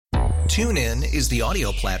TuneIn is the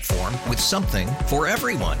audio platform with something for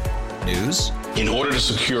everyone. News. In order to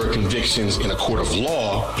secure convictions in a court of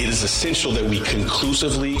law, it is essential that we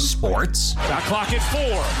conclusively. Sports. Shot clock at 4.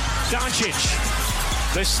 Doncic.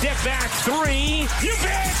 The step back 3. You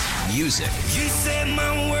bet. Music. You set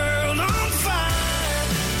my world on fire.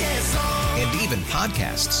 Yes, and even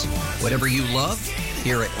podcasts. Whatever you love,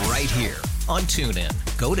 hear it right here on TuneIn.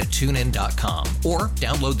 Go to TuneIn.com or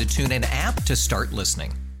download the TuneIn app to start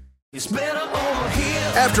listening. It's better over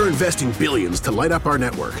here. After investing billions to light up our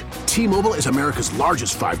network, T-Mobile is America's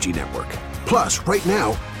largest 5G network. Plus, right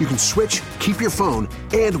now, you can switch, keep your phone,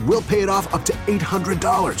 and we'll pay it off up to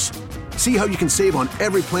 $800. See how you can save on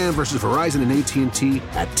every plan versus Verizon and AT&T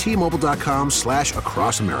at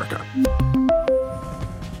T-Mobile.com/across America.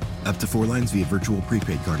 Up to 4 lines via virtual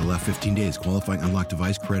prepaid card. Allow 15 days. Qualifying unlocked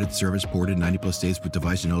device credit service ported 90-plus states with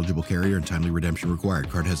device and eligible carrier and timely redemption required.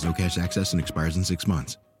 Card has no cash access and expires in 6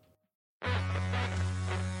 months.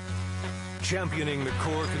 Championing the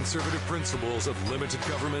core conservative principles of limited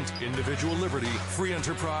government, individual liberty, free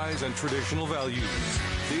enterprise, and traditional values.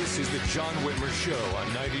 This is the John Whitmer Show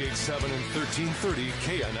on 98.7 and 1330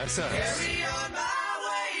 KNSS. Carry on my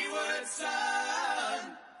wayward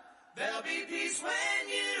son. There'll be peace when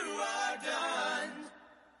you are done.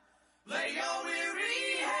 Lay your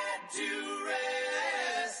weary head to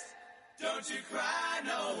rest. Don't you cry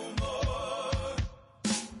no more.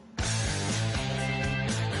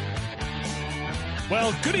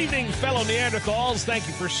 Well, good evening, fellow Neanderthals. Thank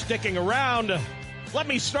you for sticking around. Let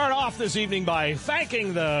me start off this evening by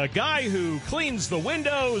thanking the guy who cleans the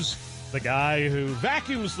windows, the guy who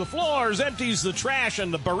vacuums the floors, empties the trash,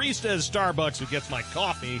 and the barista at Starbucks who gets my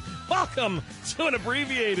coffee. Welcome to an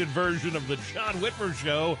abbreviated version of the John Whitmer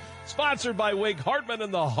Show, sponsored by Wake Hartman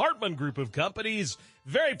and the Hartman Group of Companies.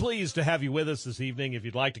 Very pleased to have you with us this evening. If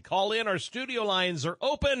you'd like to call in, our studio lines are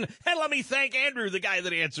open. And let me thank Andrew, the guy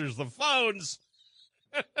that answers the phones.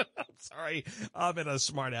 I'm sorry, I'm in a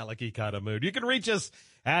smart alecky kind of mood. You can reach us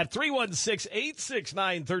at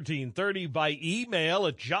 316-869-1330 by email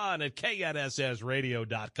at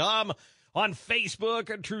john@knssradio.com, on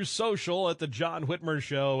Facebook and True Social at The John Whitmer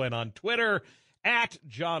Show, and on Twitter at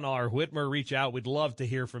John R. Whitmer. Reach out. We'd love to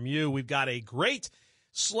hear from you. We've got a great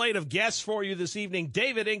slate of guests for you this evening.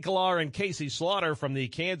 David Inkelaar and Casey Slaughter from the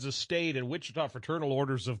Kansas State and Wichita Fraternal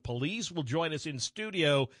Orders of Police will join us in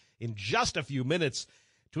studio in just a few minutes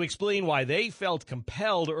to explain why they felt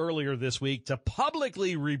compelled earlier this week to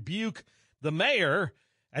publicly rebuke the mayor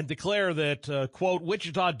and declare that, quote,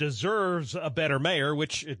 Wichita deserves a better mayor,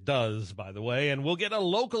 which it does, by the way. And we'll get a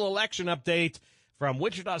local election update from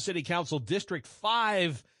Wichita City Council District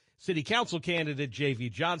 5 City Council candidate J.V.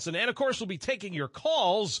 Johnston. And, of course, we'll be taking your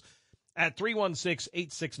calls at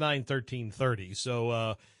 316-869-1330.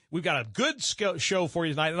 So we've got a good show for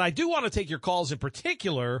you tonight. And I do want to take your calls in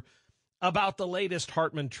particular about the latest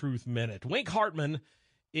Hartman Truth Minute. Wink Hartman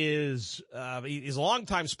is a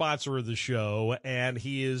longtime sponsor of the show, and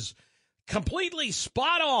he is completely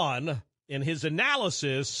spot on in his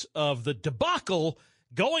analysis of the debacle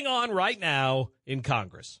going on right now in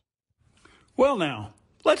Congress. Well, now,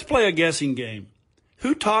 let's play a guessing game.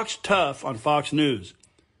 Who talks tough on Fox News?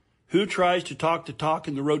 Who tries to talk the talk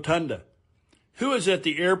in the rotunda? Who is at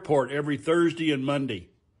the airport every Thursday and Monday?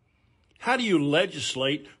 How do you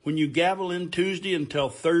legislate when you gavel in Tuesday until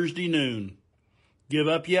Thursday noon? Give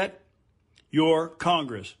up yet? Your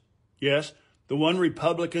Congress. Yes, the one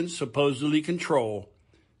Republicans supposedly control.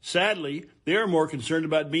 Sadly, they are more concerned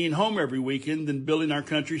about being home every weekend than building our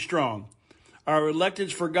country strong. Our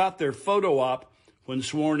electeds forgot their photo op when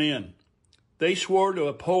sworn in. They swore to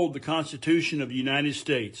uphold the Constitution of the United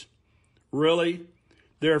States. Really?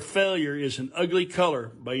 Their failure is an ugly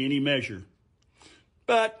color by any measure.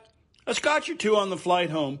 But a scotch or two on the flight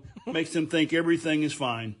home makes them think everything is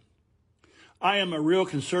fine. I am a real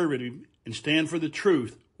conservative and stand for the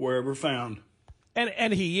truth wherever found.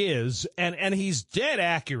 And he is, and he's dead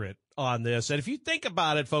accurate on this. And if you think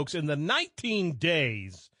about it, folks, in the 19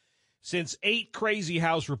 days since 8 crazy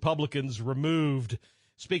House Republicans removed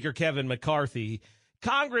Speaker Kevin McCarthy,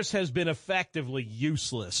 Congress has been effectively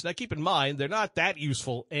useless. Now, keep in mind, they're not that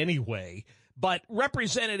useful anyway. But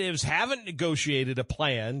representatives haven't negotiated a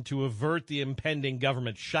plan to avert the impending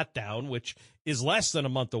government shutdown, which is less than a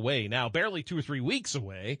month away now, barely 2 or 3 weeks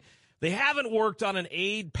away. They haven't worked on an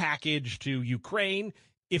aid package to Ukraine.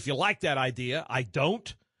 If you like that idea, I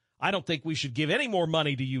don't. I don't think we should give any more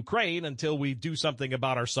money to Ukraine until we do something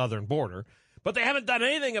about our southern border. But they haven't done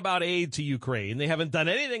anything about aid to Ukraine. They haven't done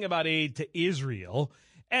anything about aid to Israel.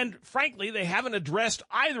 And frankly, they haven't addressed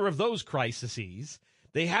either of those crises.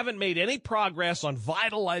 They haven't made any progress on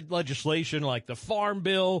vital legislation like the Farm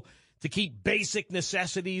Bill, to keep basic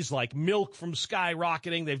necessities like milk from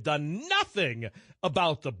skyrocketing. They've done nothing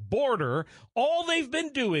about the border. All they've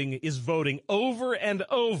been doing is voting over and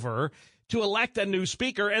over to elect a new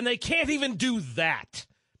speaker, and they can't even do that.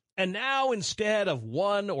 And now, instead of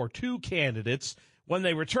 1 or 2 candidates, when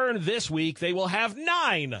they return this week, they will have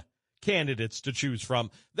 9 candidates to choose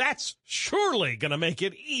from. That's surely going to make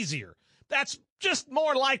it easier. That's just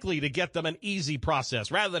more likely to get them an easy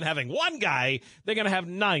process. Rather than having 1 guy, they're going to have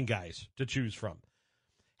 9 guys to choose from.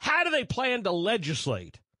 How do they plan to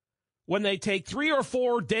legislate when they take 3 or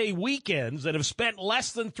 4 day weekends and have spent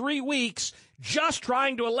less than 3 weeks just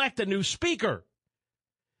trying to elect a new speaker?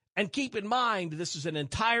 And keep in mind, this is an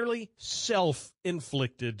entirely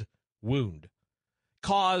self-inflicted wound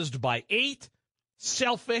caused by 8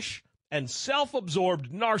 selfish and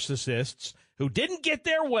self-absorbed narcissists who didn't get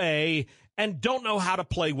their way and don't know how to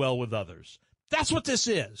play well with others. That's what this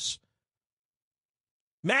is.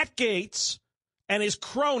 Matt Gaetz and his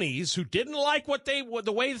cronies who didn't like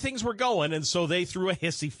the way things were going, and so they threw a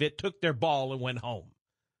hissy fit, took their ball, and went home.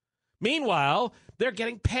 Meanwhile, they're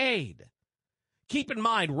getting paid. Keep in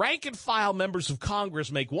mind, rank-and-file members of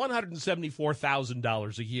Congress make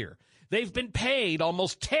 $174,000 a year. They've been paid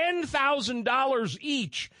almost $10,000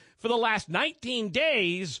 each for the last 19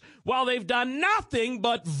 days while they've done nothing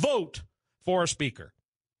but vote for a speaker.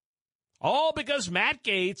 All because Matt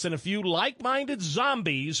Gaetz and a few like-minded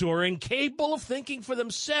zombies who are incapable of thinking for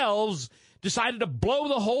themselves decided to blow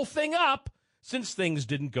the whole thing up since things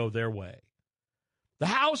didn't go their way. The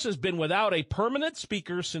House has been without a permanent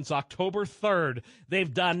speaker since October 3rd.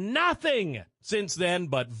 They've done nothing since then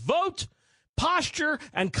but vote, posture,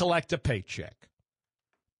 and collect a paycheck.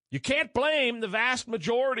 You can't blame the vast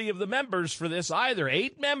majority of the members for this either.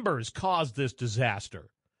 8 members caused this disaster.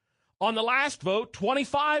 On the last vote,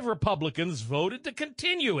 25 Republicans voted to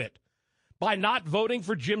continue it by not voting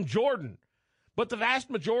for Jim Jordan. But the vast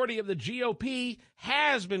majority of the GOP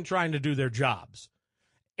has been trying to do their jobs.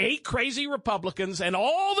 8 crazy Republicans and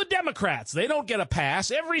all the Democrats, they don't get a pass.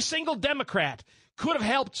 Every single Democrat could have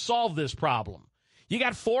helped solve this problem. You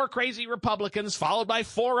got 4 crazy Republicans followed by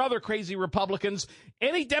 4 other crazy Republicans.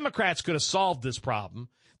 Any Democrats could have solved this problem.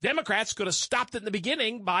 Democrats could have stopped it in the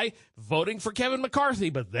beginning by voting for Kevin McCarthy,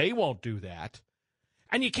 but they won't do that.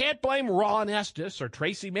 And you can't blame Ron Estes or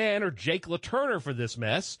Tracy Mann or Jake LaTurner for this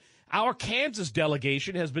mess. Our Kansas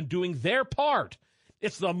delegation has been doing their part.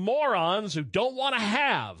 It's the morons who don't want to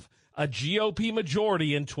have a GOP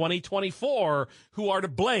majority in 2024 who are to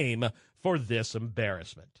blame for this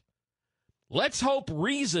embarrassment. Let's hope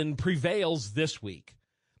reason prevails this week.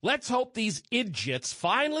 Let's hope these idiots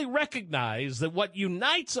finally recognize that what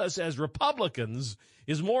unites us as Republicans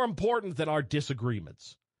is more important than our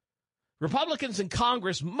disagreements. Republicans in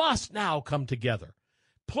Congress must now come together,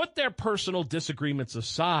 put their personal disagreements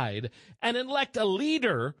aside, and elect a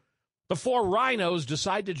leader before rhinos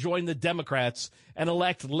decide to join the Democrats and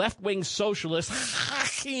elect left-wing socialist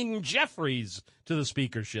Hakeem Jeffries to the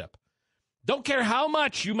speakership. Don't care how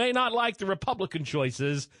much you may not like the Republican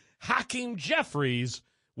choices, Hakeem Jeffries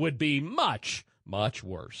would be much, much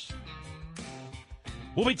worse.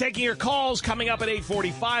 We'll be taking your calls coming up at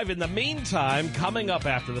 8:45. In the meantime, coming up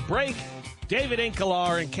after the break, David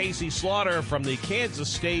Inkelaar and Casey Slaughter from the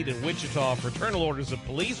Kansas State and Wichita Fraternal Orders of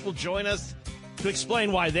Police will join us to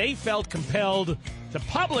explain why they felt compelled to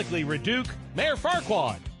publicly rebuke Mayor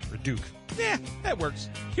Farquaad. Rebuke. Yeah, that works.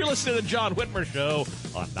 You're listening to the John Whitmer Show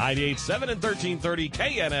on 98.7 and 1330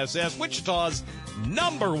 KNSS, Wichita's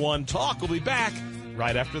 #1 talk. We'll be back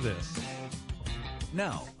right after this.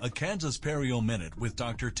 Now, a Kansas Perio Minute with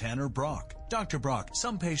Dr. Tanner Brock. Dr. Brock,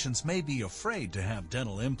 some patients may be afraid to have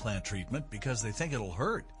dental implant treatment because they think it'll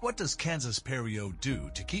hurt. What does Kansas Perio do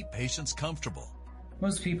to keep patients comfortable?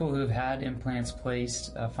 Most people who have had implants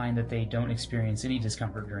placed find that they don't experience any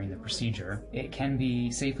discomfort during the procedure. It can be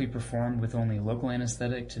safely performed with only local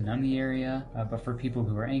anesthetic to numb the area, but for people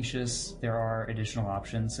who are anxious, there are additional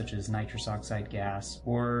options such as nitrous oxide gas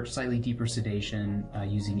or slightly deeper sedation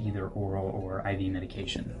using either oral or IV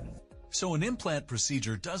medication. So an implant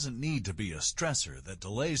procedure doesn't need to be a stressor that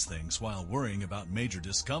delays things while worrying about major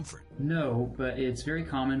discomfort. No, but it's very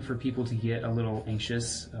common for people to get a little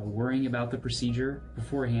anxious, worrying about the procedure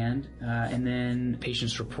beforehand, and then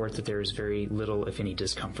patients report that there is very little, if any,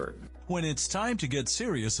 discomfort. When it's time to get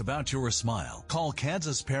serious about your smile, call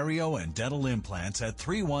Kansas Perio and Dental Implants at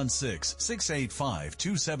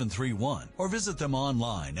 316-685-2731 or visit them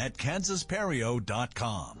online at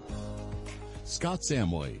kansasperio.com. Scott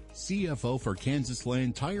Samway, CFO for Kansas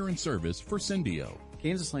Land Tire and Service for Syndio.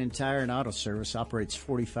 Kansas Land Tire and Auto Service operates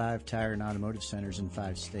 45 tire and automotive centers in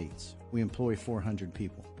 5 states. We employ 400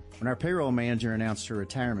 people. When our payroll manager announced her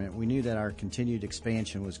retirement, we knew that our continued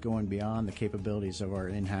expansion was going beyond the capabilities of our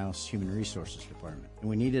in-house human resources department, and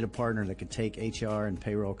we needed a partner that could take HR and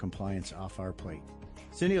payroll compliance off our plate.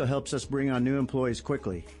 Cindy helps us bring on new employees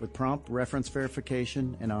quickly with prompt reference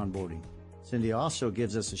verification and onboarding. Cindy also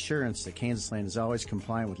gives us assurance that Kansas Land is always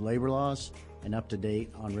compliant with labor laws and up to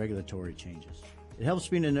date on regulatory changes. It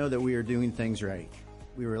helps me to know that we are doing things right.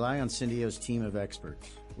 We rely on Cindio's team of experts,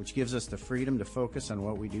 which gives us the freedom to focus on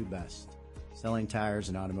what we do best, selling tires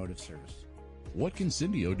and automotive service. What can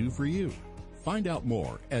Cindio do for you? Find out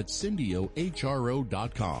more at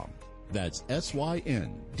CindioHRO.com. That's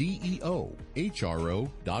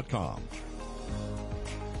SYNDEOHRO.com.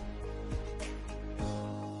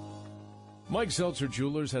 Mike Seltzer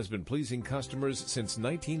Jewelers has been pleasing customers since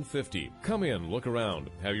 1950. Come in, look around,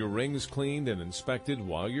 have your rings cleaned and inspected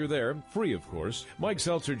while you're there, free of course. Mike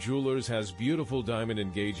Seltzer Jewelers has beautiful diamond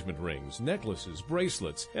engagement rings, necklaces,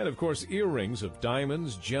 bracelets, and of course earrings of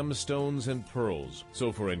diamonds, gemstones, and pearls.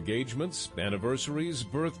 So for engagements, anniversaries,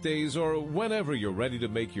 birthdays, or whenever you're ready to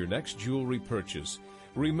make your next jewelry purchase,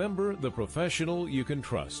 remember the professional you can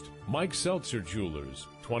trust. Mike Seltzer Jewelers,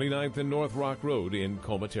 29th and North Rock Road in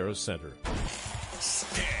Comatera Center.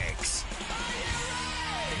 Stinks.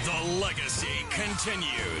 The legacy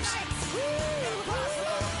continues.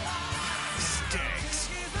 Stinks.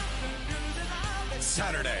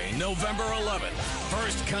 Saturday, November 11th,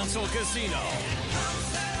 First Council Casino.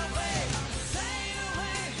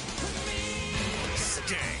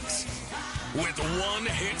 Stinks. With one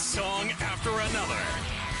hit song after another.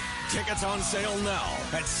 Tickets on sale now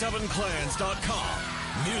at sevenclans.com.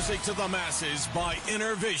 Music to the masses by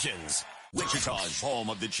Inner Visions. Wichita's home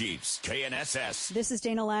of the Chiefs, KNSS. This is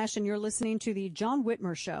Dana Lash, and you're listening to the John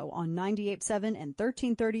Whitmer Show on 98.7 and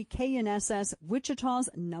 1330 KNSS, Wichita's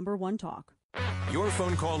 #1 talk. Your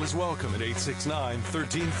phone call is welcome at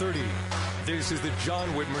 869-1330. This is the John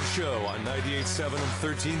Whitmer Show on 98.7 and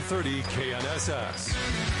 1330 KNSS.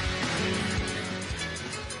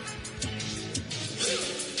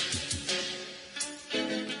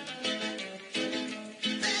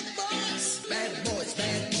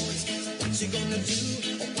 What you gonna do?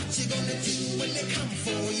 What you gonna do when they come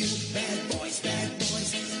for you? Bad boys,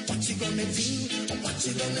 what you gonna do? What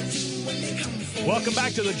you gonna do when they come for you? Welcome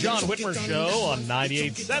back to the John Whitmer Show on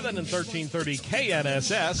 98.7 and 1330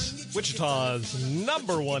 KNSS, Wichita's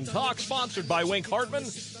 #1 talk, sponsored by Wink Hartman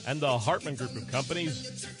and the Hartman Group of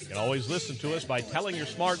Companies. You can always listen to us by telling your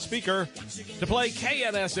smart speaker to play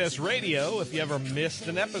KNSS Radio. If you ever missed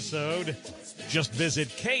an episode, just visit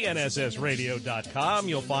knssradio.com.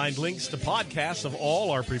 You'll find links to podcasts of all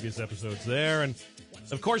our previous episodes there. And,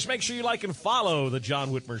 of course, make sure you like and follow the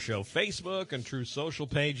John Whitmer Show Facebook and True Social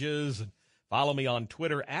pages. And follow me on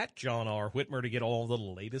Twitter at John R. Whitmer to get all the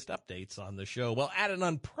latest updates on the show. Well, at an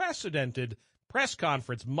unprecedented press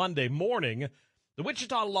conference Monday morning, the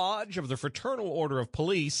Wichita Lodge of the Fraternal Order of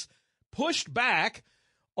Police pushed back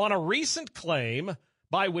on a recent claim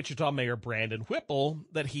by Wichita Mayor Brandon Whipple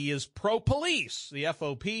that he is pro-police. The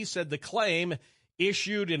FOP said the claim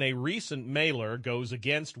issued in a recent mailer goes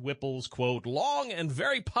against Whipple's, quote, long and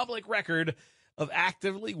very public record of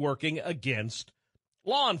actively working against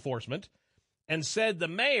law enforcement, and said the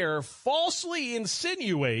mayor falsely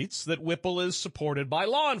insinuates that Whipple is supported by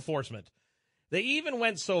law enforcement. They even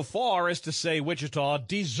went so far as to say Wichita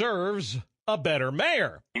deserves a better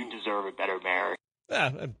mayor. You deserve a better mayor.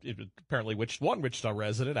 Apparently, one Wichita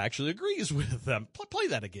resident actually agrees with them. Play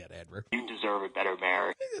that again, Edward. You deserve a better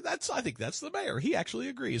mayor. I think that's the mayor. He actually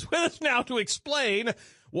agrees with us now to explain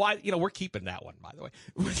why. We're keeping that one, by the way.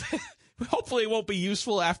 Hopefully, it won't be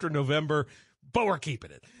useful after November, but we're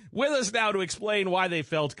keeping it. With us now to explain why they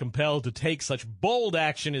felt compelled to take such bold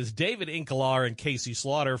action is David Inkelaar and Casey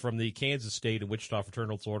Slaughter from the Kansas State and Wichita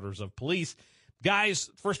Fraternal Orders of Police. Guys,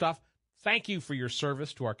 first off, thank you for your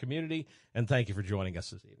service to our community, and thank you for joining us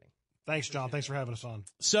this evening. Thanks, John. Thanks for having us on.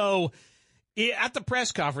 So, at the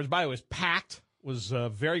press conference, by the way, it was packed. Was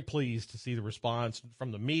very pleased to see the response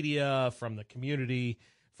from the media, from the community,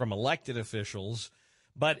 from elected officials.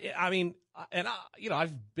 But,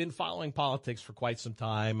 I've been following politics for quite some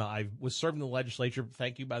time. I was serving the legislature.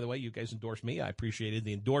 Thank you, by the way. You guys endorsed me. I appreciated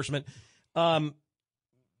the endorsement. I've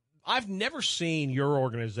never seen your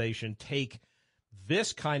organization take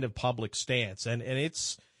this kind of public stance. And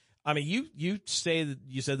it's, you said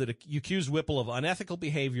that you accused Whipple of unethical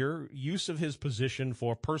behavior, use of his position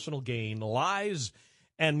for personal gain, lies,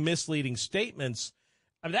 and misleading statements.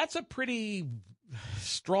 That's a pretty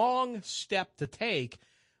strong step to take.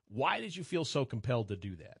 Why did you feel so compelled to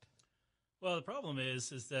do that? Well, the problem is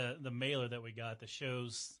the mailer that we got that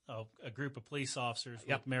shows a group of police officers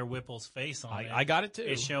with Mayor Whipple's face on it. I got it too.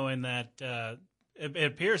 It's showing that it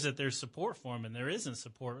appears that there's support for him, and there isn't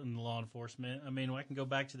support in the law enforcement. I mean, I can go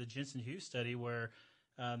back to the Jensen Hughes study where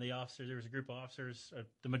there was a group of officers,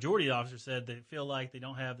 the majority of the officers said they feel like they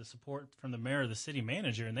don't have the support from the mayor or the city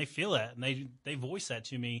manager, and they feel that, and they voice that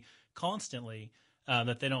to me constantly.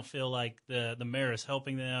 That they don't feel like the mayor is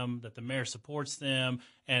helping them, that the mayor supports them,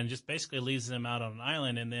 and just basically leaves them out on an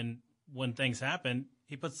island. And then when things happen,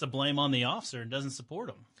 he puts the blame on the officer and doesn't support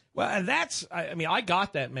them. Well, and I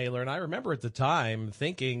got that mailer, and I remember at the time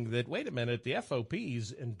thinking that, wait a minute, the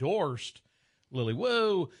FOP's endorsed Lily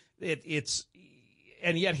Wu.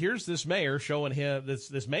 And yet here's this mayor showing him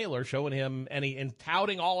this mailer showing him and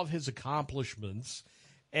touting all of his accomplishments.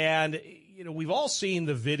 And, we've all seen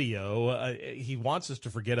the video. He wants us to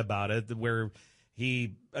forget about it, where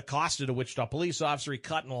he accosted a Wichita police officer. He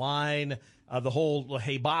cut in line. The whole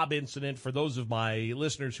Hey Bob incident, for those of my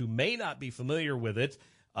listeners who may not be familiar with it,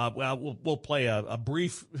 we'll play a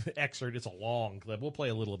brief excerpt. It's a long clip. We'll play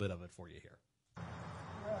a little bit of it for you here.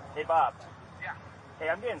 Hey, Bob. Yeah. Hey,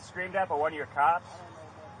 I'm getting screamed at by one of your cops.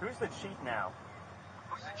 Who's the chief now?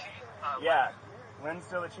 Who's the chief? Yeah. Lynn's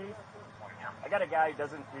still the chief? I got a guy who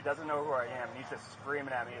doesn't know who I am, and he's just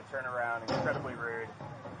screaming at me to turn around, incredibly rude.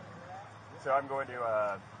 So I'm going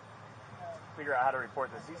to figure out how to report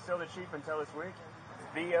this. He's still the chief until this week.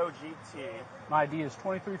 VOGT. My ID is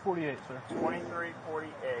 2348, sir. 2348.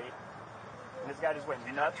 And this guy just went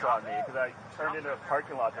nuts on me because I turned into a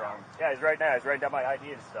parking lot wrong. Yeah, he's right now. He's writing down my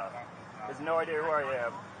ID and stuff. He has no idea who I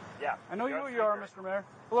am. Yeah. I know who you are, Mr. Mayor.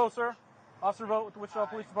 Hello, sir. Officer Vogt with the Wichita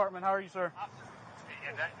Police Department. How are you, sir?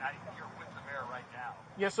 You're with the mayor right now.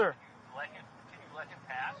 Yes, sir. Can you let him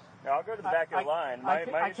pass? No, I'll go to the back of the line.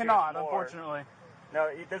 I cannot, unfortunately. No,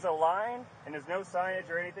 there's a line, and there's no signage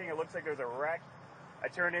or anything. It looks like there's a wreck. I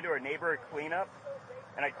turned into a neighborhood cleanup,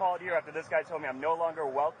 and I called you after this guy told me I'm no longer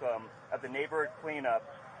welcome at the neighborhood cleanup,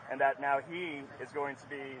 and that now he is going to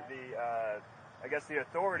be the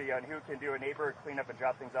authority on who can do a neighborhood cleanup and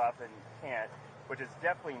drop things off and can't, which is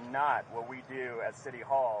definitely not what we do at City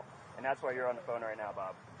Hall. And that's why you're on the phone right now,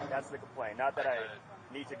 Bob. That's the complaint. Not that I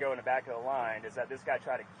need to go in the back of the line, is that this guy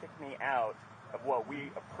tried to kick me out of what we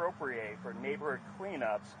appropriate for neighborhood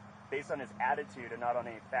cleanups based on his attitude and not on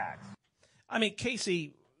any facts. I mean,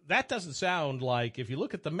 Casey, that doesn't sound like, if you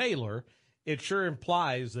look at the mailer, it sure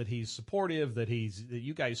implies that he's supportive, that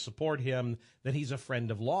you guys support him, that he's a friend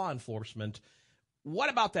of law enforcement. What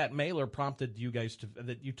about that mailer prompted you guys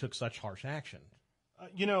that you took such harsh action?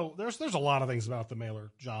 There's a lot of things about the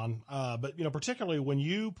mailer, John. But particularly when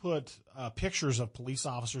you put pictures of police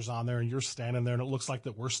officers on there and you're standing there and it looks like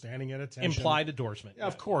that we're standing at attention. Implied endorsement. Yeah,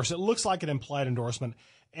 of course. It looks like an implied endorsement.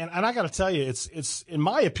 And I got to tell you, it's in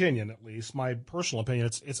my opinion, at least, my personal opinion,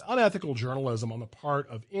 it's unethical journalism on the part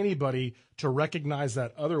of anybody to recognize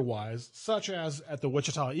that otherwise, such as at the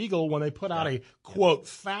Wichita Eagle when they put out a, quote,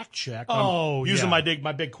 fact check. Using my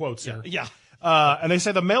big quotes here. Yeah. And they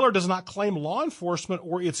say the mailer does not claim law enforcement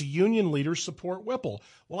or its union leaders support Whipple.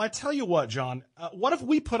 Well, I tell you what, John, what if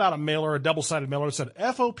we put out a double-sided mailer that said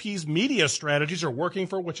FOP's media strategies are working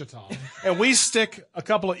for Wichita, and we stick a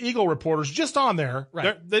couple of Eagle reporters just on there.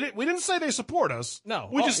 Right. We didn't say they support us. No.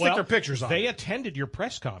 We just stick their pictures on. They attended your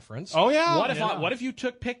press conference. Oh, yeah. What if you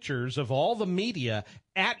took pictures of all the media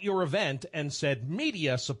at your event and said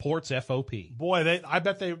media supports FOP? Boy, I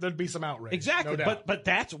bet there'd be some outrage. Exactly. No doubt. But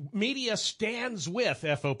that's media stands with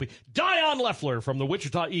FOP. Dion Leffler from the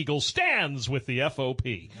Wichita Eagles stands with the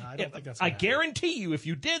FOP. No, I don't think that's I guarantee you, if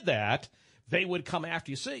you did that, they would come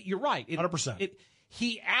after you. So you're right. 100%.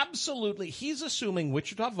 He's assuming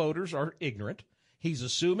Wichita voters are ignorant. He's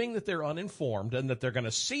assuming that they're uninformed and that they're going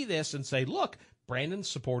to see this and say, look, Brandon's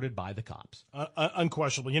supported by the cops.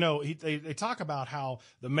 Unquestionably. They talk about how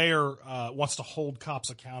the mayor wants to hold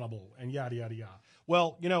cops accountable and yada, yada, yada.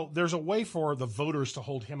 Well, there's a way for the voters to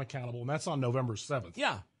hold him accountable, and that's on November 7th.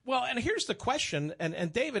 Yeah. Well, and here's the question,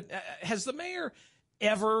 and David, has the mayor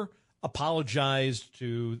ever apologized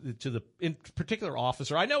to the in particular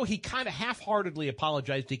officer? I know he kind of half-heartedly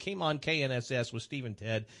apologized. He came on KNSS with Steve and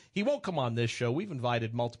Ted. He won't come on this show. We've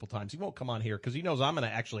invited multiple times. He won't come on here because he knows I'm going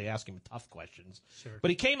to actually ask him tough questions. Sure. But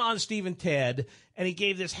he came on Steve and Ted, and he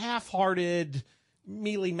gave this half-hearted,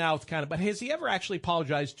 mealy-mouthed kind of, but has he ever actually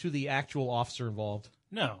apologized to the actual officer involved?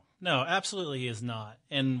 No, absolutely he is not.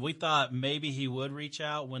 And we thought maybe he would reach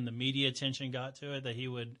out when the media attention got to it, that he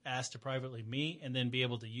would ask to privately meet and then be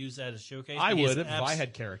able to use that as showcase. I would if I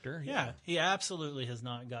had character. Yeah, he absolutely has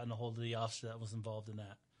not gotten a hold of the officer that was involved in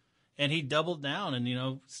that. And he doubled down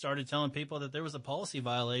and, started telling people that there was a policy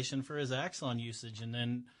violation for his Axon usage. And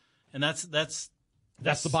then And that's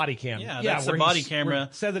the body cam. Yeah, that's the body camera.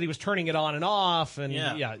 Said that he was turning it on and off, and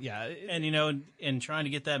yeah. And and trying to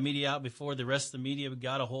get that media out before the rest of the media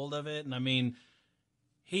got a hold of it. And I mean,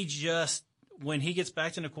 he just, when he gets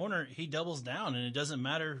backed in the corner, he doubles down, and it doesn't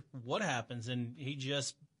matter what happens, and he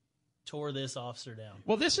just tore this officer down.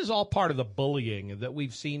 Well, this is all part of the bullying that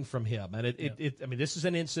we've seen from him, and I mean, this is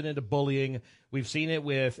an incident of bullying. We've seen it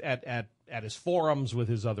at his forums with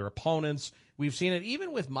his other opponents. We've seen it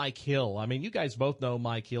even with Mike Hill. I mean, you guys both know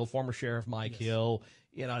Mike Hill, former Sheriff Mike Hill.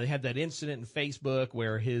 You know, they had that incident in Facebook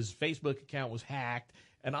where his Facebook account was hacked.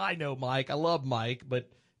 And I know Mike. I love Mike.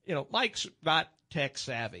 But, you know, Mike's not tech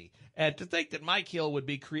savvy. And to think that Mike Hill would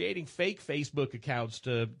be creating fake Facebook accounts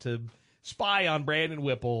to spy on Brandon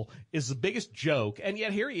Whipple is the biggest joke. And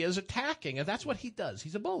yet here he is attacking. And that's what he does.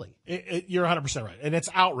 He's a bully. You're 100% right. And it's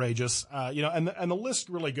outrageous. And the list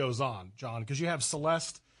really goes on, John, because you have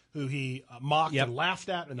Celeste, who he mocked and laughed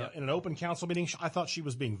at in an open council meeting. I thought she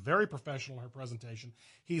was being very professional in her presentation.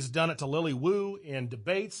 He's done it to Lily Wu in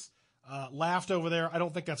debates, laughed over there. I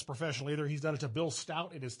don't think that's professional either. He's done it to Bill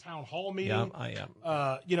Stout at his town hall meeting. Yeah, I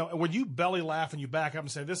am. When you belly laugh and you back up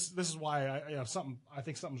and say, this is why I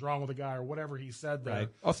think something's wrong with the guy or whatever he said there. Right.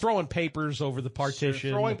 Oh, throwing papers over the partition.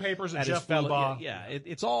 Sure. Throwing papers at Jeff Lubaugh.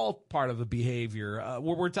 It's all part of the behavior.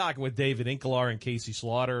 We're talking with David Inkelaar and Casey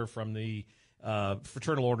Slaughter from the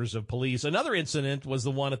Fraternal Orders of Police. Another incident was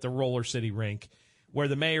the one at the Roller City rink where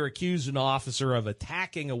the mayor accused an officer of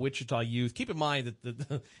attacking a Wichita youth. Keep in mind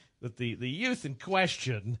that the youth in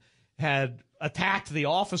question had attacked the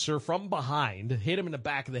officer from behind, hit him in the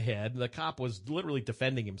back of the head. The cop was literally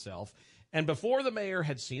defending himself. And before the mayor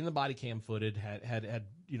had seen the body cam footage,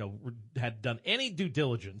 had done any due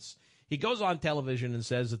diligence, he goes on television and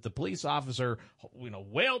says that the police officer,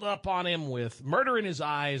 wailed up on him with murder in his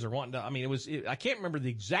eyes or wanting to. I mean, I can't remember the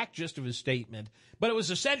exact gist of his statement, but it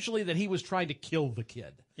was essentially that he was trying to kill the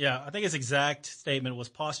kid. Yeah, I think his exact statement was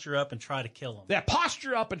posture up and try to kill him. Yeah,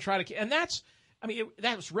 posture up and try to kill. And that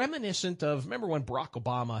was reminiscent of, remember when Barack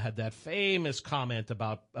Obama had that famous comment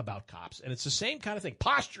about cops, and it's the same kind of thing.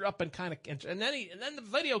 Posture up and kind of, and then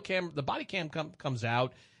the body cam comes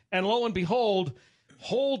out, and lo and behold,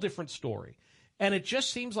 whole different story. And it just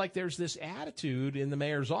seems like there's this attitude in the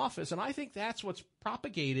mayor's office, and I think that's what's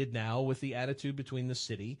propagated now with the attitude between the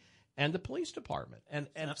city and the police department. And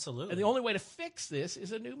absolutely. And the only way to fix this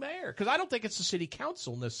is a new mayor, because I don't think it's the city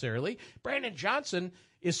council necessarily. Brandon Johnston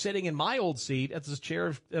is sitting in my old seat as the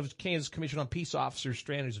chair of Kansas Commission on Peace Officers,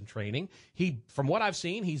 Standards, and Training. From what I've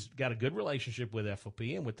seen, he's got a good relationship with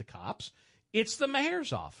FOP and with the cops. It's the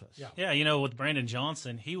mayor's office. Yeah, with Brandon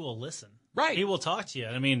Johnston, he will listen. Right. He will talk to you.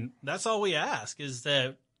 I mean, that's all we ask is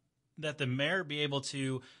that the mayor be able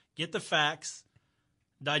to get the facts,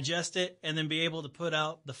 digest it, and then be able to put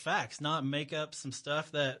out the facts, not make up some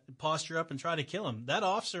stuff that posture up and try to kill him. That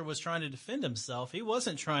officer was trying to defend himself. He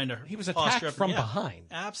wasn't trying to He was posture attacked up from behind.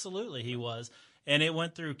 Absolutely, he was. And it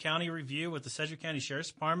went through county review with the Sedgwick County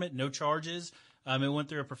Sheriff's Department, no charges. It went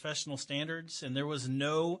through a professional standards, and there was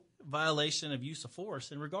no violation of use of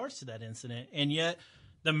force in regards to that incident. And yet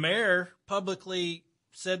the mayor publicly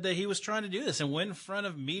said that he was trying to do this and went in front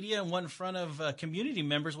of media and went in front of community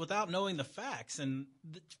members without knowing the facts. And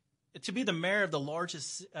to be the mayor of the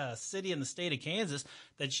largest city in the state of Kansas,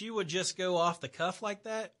 that you would just go off the cuff like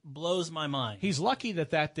that blows my mind. He's lucky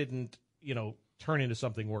that didn't, turn into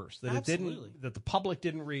something worse. That Absolutely. it didn't. That the public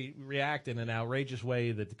didn't react in an outrageous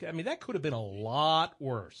way. That could have been a lot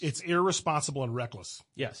worse. It's irresponsible and reckless.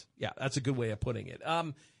 Yes, yeah, that's a good way of putting it.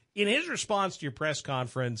 In his response to your press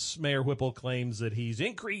conference, Mayor Whipple claims that he's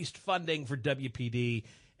increased funding for WPD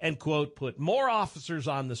and, quote, put more officers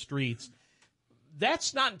on the streets.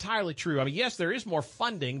 That's not entirely true. I mean, yes, there is more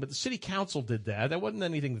funding, but the city council did that. That wasn't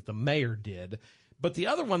anything that the mayor did. But the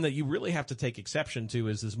other one that you really have to take exception to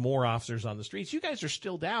is there's more officers on the streets. You guys are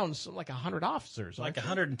still down like 100 officers. Like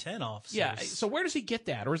 110 officers. Yeah. So where does he get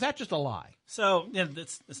that? Or is that just a lie? So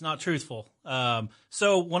it's not truthful.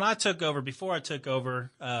 So when I took over, before I took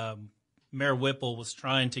over, Mayor Whipple was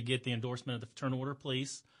trying to get the endorsement of the Fraternal Order of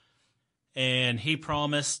Police, and he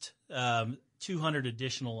promised 200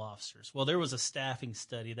 additional officers. Well, there was a staffing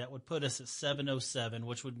study that would put us at 707,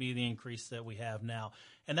 which would be the increase that we have now.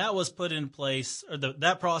 And that was put in place, or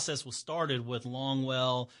that process was started with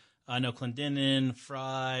Longwell, I know Clendenin,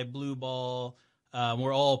 Fry, Blue Ball,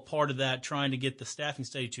 were all part of that, trying to get the staffing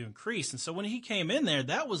study to increase. And so when he came in there,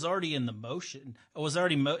 that was already in the motion. It was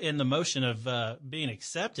already in the motion of being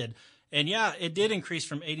accepted. And yeah, it did increase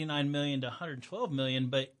from 89 million to 112 million,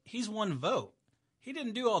 but he's one vote. He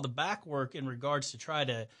didn't do all the back work in regards to try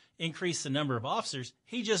to increase the number of officers.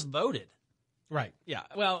 He just voted. Right. Yeah.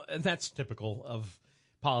 Well, and that's typical of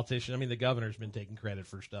politician. I mean, the governor's been taking credit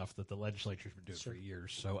for stuff that the legislature's been doing for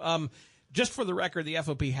years. So, just for the record, the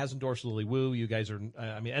FOP has endorsed Lily Wu. You guys are,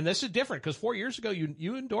 and this is different because 4 years ago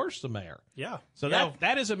you endorsed the mayor. Yeah. So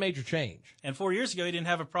that is a major change. And 4 years ago, he didn't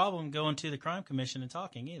have a problem going to the crime commission and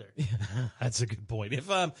talking either. That's a good point. If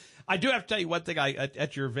I do have to tell you one thing,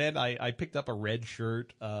 at your event, I picked up a red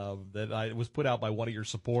shirt that was put out by one of your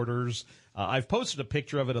supporters. I've posted a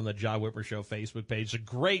picture of it on the John Whitmer Show Facebook page. It's a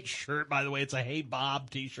great shirt, by the way. It's a Hey Bob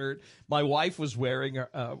T-shirt. My wife was wearing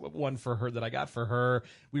one for her that I got for her.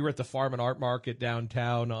 We were at the Farm and Art Market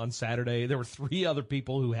downtown on Saturday. There were 3 other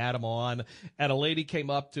people who had them on, and a lady came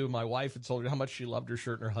up to my wife and told her how much she loved her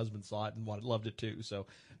shirt, and her husband saw it and loved it too. So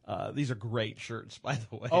these are great shirts, by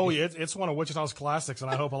the way. Oh, yeah, it's one of Wichita's classics,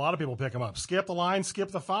 and I hope a lot of people pick them up. Skip the line,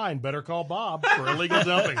 skip the fine. Better call Bob for illegal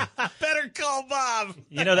dumping. Better call Bob.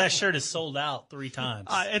 You know, that shirt is sold out 3 times.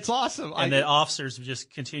 It's awesome. And the officers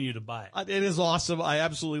just continue to buy it. It is awesome. I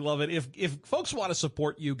absolutely love it. If folks want to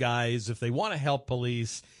support you guys, if they want to help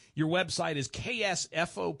police, your website is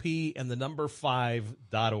ksfop and the number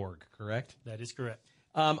 5.org, correct? That is correct.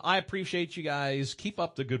 I appreciate you guys. Keep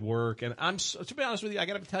up the good work. And to be honest with you, I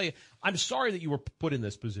got to tell you, I'm sorry that you were put in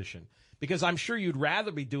this position because I'm sure you'd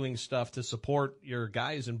rather be doing stuff to support your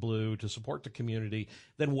guys in blue, to support the community,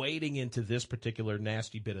 than wading into this particular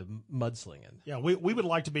nasty bit of mudslinging. Yeah, we would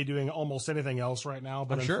like to be doing almost anything else right now,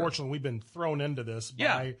 but unfortunately we've been thrown into this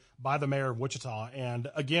by the mayor of Wichita. And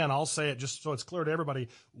again, I'll say it just so it's clear to everybody,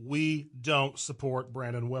 we don't support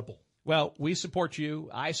Brandon Whipple. Well, we support you.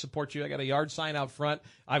 I support you. I got a yard sign out front.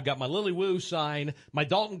 I've got my Lily Wu sign, my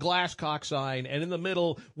Dalton Glasscock sign, and in the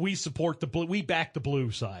middle, we support the blue. We back the blue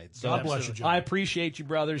side. So God bless you, John. I appreciate you,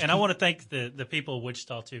 brothers. And I want to thank the people of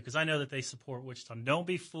Wichita, too, because I know that they support Wichita. Don't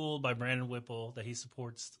be fooled by Brandon Whipple that he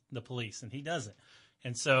supports the police, and he doesn't.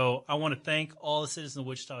 And so I want to thank all the citizens of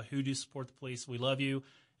Wichita who do support the police. We love you.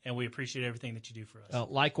 And we appreciate everything that you do for us.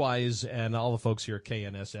 Likewise, and all the folks here at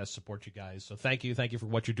KNSS support you guys. So thank you. Thank you for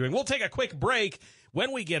what you're doing. We'll take a quick break.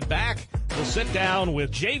 When we get back, we'll sit down with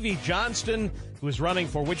J.V. Johnston, who is running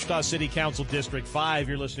for Wichita City Council District 5.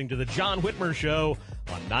 You're listening to The John Whitmer Show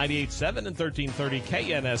on 98.7 and 1330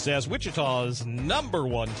 KNSS, Wichita's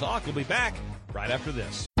 #1 talk. We'll be back right after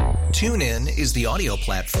this. TuneIn is the audio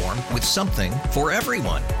platform with something for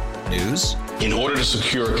everyone. News. In order to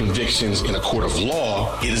secure convictions in a court of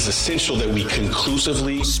law, it is essential that we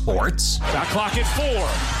conclusively. Sports. Shot clock at 4.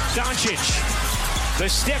 Doncic. The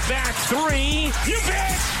step back 3. You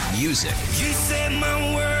bet. Music. You set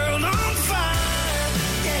my world on fire.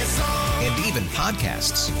 Yes, and even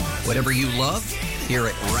podcasts. Whatever you love, hear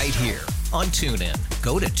it right here on TuneIn.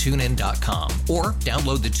 Go to TuneIn.com or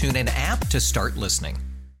download the TuneIn app to start listening.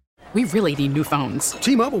 We really need new phones.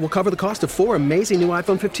 T-Mobile will cover the cost of 4 amazing new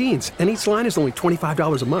iPhone 15s, and each line is only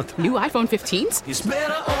 $25 a month. New iPhone 15s? It's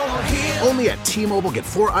better over here. Only at T-Mobile, get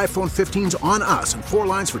 4 iPhone 15s on us and 4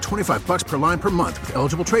 lines for $25 per line per month with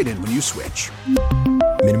eligible trade-in when you switch.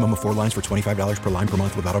 Minimum of 4 lines for $25 per line per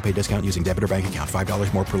month with autopay discount using debit or bank account.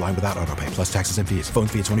 $5 more per line without autopay, plus taxes and fees. Phone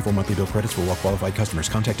fee at 24 monthly bill credits for well-qualified customers.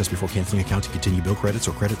 Contact us before canceling account to continue bill credits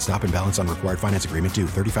or credit stop and balance on required finance agreement due.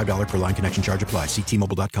 $35 per line connection charge applies. See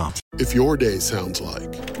T-Mobile.com. If your day sounds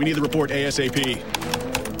like... We need the report ASAP.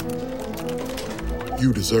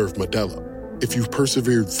 You deserve Modelo. If you've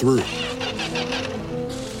persevered through...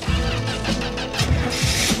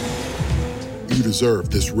 You deserve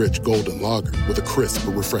this rich golden lager with a crisp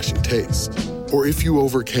but refreshing taste. Or if you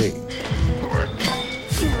overcame. 2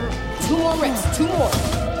 more reps, 2 more.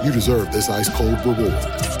 You deserve this ice-cold reward.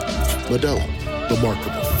 Modelo, the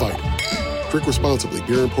Remarkable Fighter. Drink responsibly.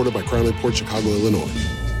 Beer imported by Crown Imports, Chicago, Illinois.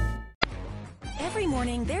 Every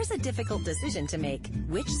morning, there's a difficult decision to make.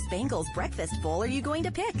 Which Spangles breakfast bowl are you going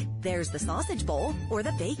to pick? There's the sausage bowl or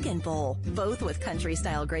the bacon bowl, both with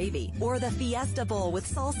country-style gravy, or the Fiesta bowl with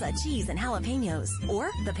salsa, cheese, and jalapenos,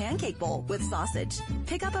 or the pancake bowl with sausage.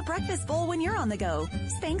 Pick up a breakfast bowl when you're on the go.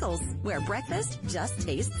 Spangles, where breakfast just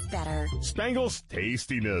tastes better. Spangles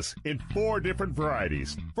tastiness in 4 different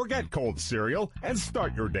varieties. Forget cold cereal and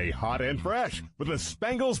start your day hot and fresh with a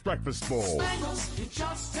Spangles breakfast bowl. Spangles, it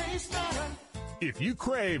just tastes better. If you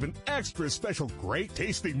crave an extra special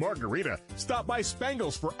great-tasting margarita, stop by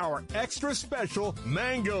Spangles for our extra special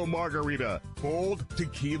mango margarita. Bold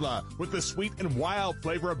tequila with the sweet and wild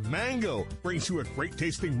flavor of mango brings you a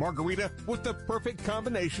great-tasting margarita with the perfect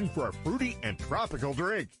combination for a fruity and tropical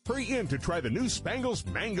drink. Hurry in to try the new Spangles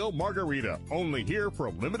Mango Margarita, only here for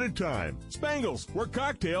a limited time. Spangles, where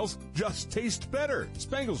cocktails just taste better.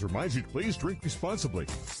 Spangles reminds you to please drink responsibly.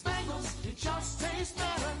 Spangles, it just tastes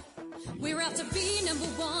better. We're out to be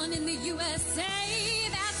 #1 in the USA.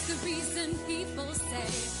 That's the reason people say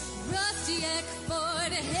Rusty Egg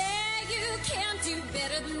Ford, hey, you can't do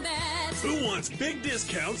better than that. Who wants big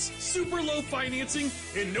discounts, super low financing,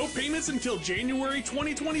 and no payments until January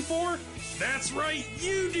 2024? That's right,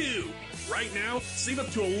 you do! Right now, save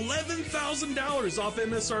up to $11,000 off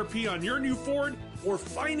MSRP on your new Ford, or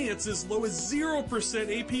finance as low as 0%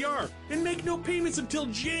 APR, and make no payments until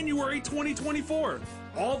January 2024.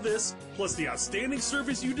 All this, plus the outstanding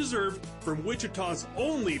service you deserve from Wichita's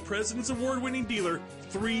only President's Award-winning dealer,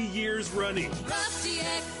 3 years running. Rusty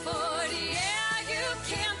Egg Ford, yeah, you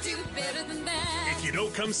can't do better than that. If you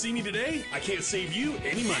don't come see me today, I can't save you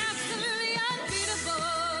any money. Absolutely unbeatable.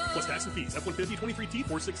 Plus tax and fees. F-150 23T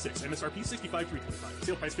 466. MSRP 65,325.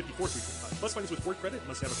 Sale price 54,325. Plus finance with Ford credit.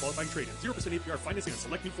 Must have a qualifying trade-in. 0% APR financing on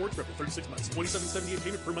select new Ford for up to 36 months. $27.78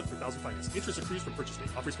 payment per month per thousand finance. Interest accrues from purchase date.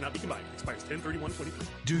 Offers cannot be combined. Expires 10/31/23.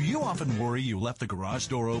 Do you often worry you left the garage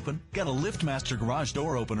door open? Get a LiftMaster garage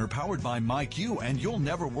door opener powered by MyQ and you'll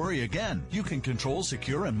never worry again. You can control,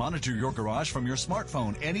 secure, and monitor your garage from your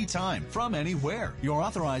smartphone anytime, from anywhere. Your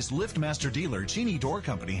authorized LiftMaster dealer, Genie Door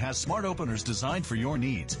Company, has smart openers designed for your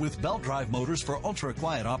needs with belt drive motors for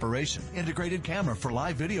ultra-quiet operation, integrated camera for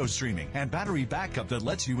live video streaming, and battery backup that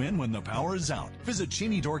lets you in when the power is out. Visit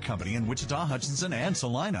Genie Door Company in Wichita, Hutchinson, and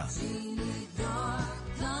Salina.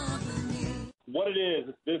 What it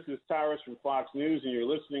is, this is Tyrus from Fox News, and you're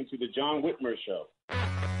listening to The John Whitmer Show.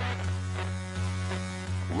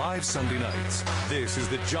 Live Sunday nights, this is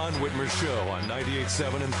The John Whitmer Show on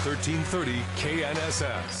 98.7 and 1330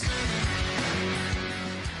 KNSS.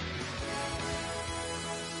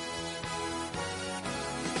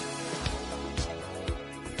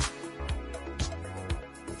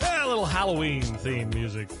 A little Halloween theme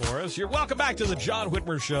music for us. You're welcome back to the John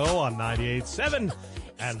Whitmer Show on 98.7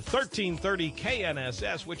 and 1330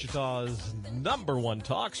 KNSS, Wichita's #1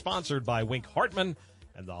 talk, sponsored by Wink Hartman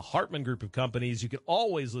and the Hartman Group of Companies. You can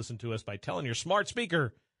always listen to us by telling your smart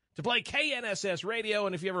speaker to play KNSS Radio,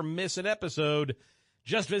 and if you ever miss an episode,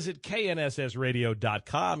 just visit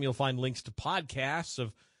knssradio.com. You'll find links to podcasts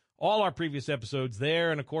of all our previous episodes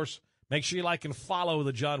there, and of course, make sure you like and follow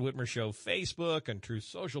the John Whitmer Show Facebook and Truth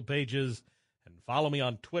Social pages, and follow me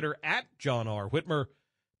on Twitter at John R. Whitmer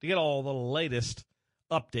to get all the latest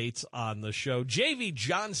updates on the show. J.V.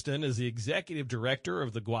 Johnston is the executive director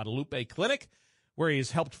of the Guadalupe Clinic, where he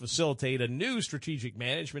has helped facilitate a new strategic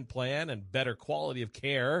management plan and better quality of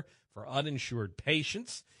care for uninsured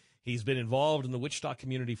patients. He's been involved in the Wichita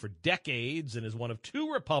community for decades and is one of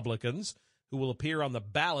 2 Republicans who will appear on the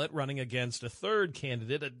ballot running against a third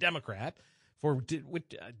candidate, a Democrat, for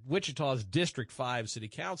Wichita's District 5 City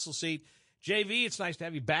Council seat. JV, it's nice to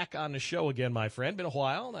have you back on the show again, my friend. Been a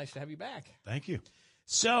while. Nice to have you back. Thank you.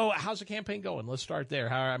 So how's the campaign going? Let's start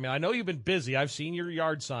there. I know you've been busy. I've seen your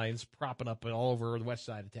yard signs propping up all over the west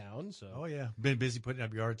side of town. So. Oh, yeah. Been busy putting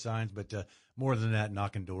up yard signs, but more than that,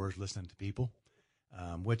 knocking doors, listening to people,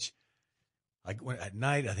 which at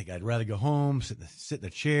night, I think I'd rather go home, sit in a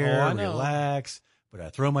chair, relax, but I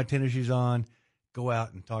throw my tennis shoes on, go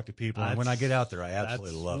out and talk to people. And when I get out there, I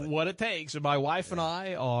absolutely love it. What it takes. And my wife and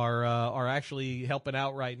I are actually helping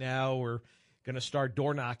out right now. We're going to start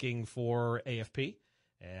door knocking for AFP.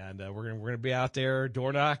 And we're gonna be out there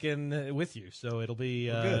door knocking with you, so it'll be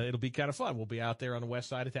kind of fun. We'll be out there on the west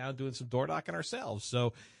side of town doing some door knocking ourselves.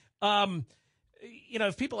 So,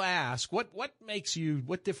 if people ask what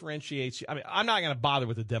differentiates you, I mean, I'm not going to bother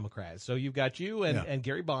with the Democrats. So you've got you and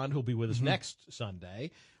Gary Bond, who'll be with us next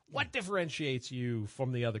Sunday. What differentiates you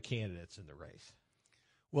from the other candidates in the race?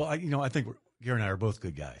 Well, I think Gary and I are both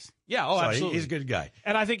good guys. Yeah, absolutely. He's a good guy.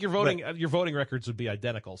 And I think your voting records would be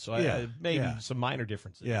identical, so maybe some minor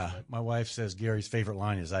differences. Yeah, my wife says Gary's favorite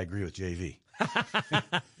line is, "I agree with JV."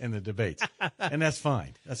 in the debates, and that's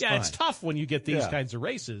fine. That's fine. It's tough when you get these kinds of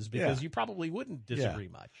races because you probably wouldn't disagree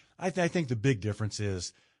much. I think the big difference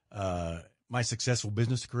is my successful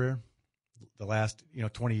business career, the last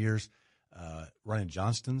 20 years running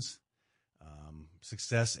Johnston's,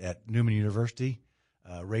 success at Newman University.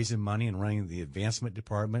 Raising money and running the advancement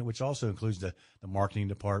department, which also includes the marketing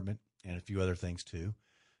department and a few other things too.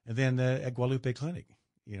 And then at Guadalupe Clinic,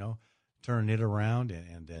 turning it around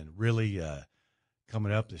and then really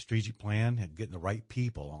coming up with a strategic plan and getting the right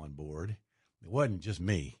people on board. It wasn't just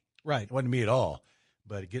me. Right. It wasn't me at all.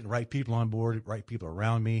 But getting the right people on board, right people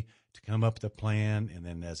around me to come up with a plan, and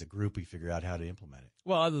then as a group we figure out how to implement it.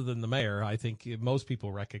 Well, other than the mayor, I think most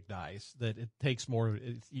people recognize that it takes more.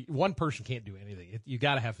 One person can't do anything. You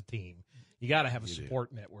got to have a team. You got to have a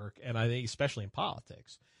support network, and I think especially in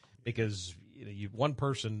politics, because one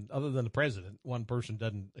person, other than the president, one person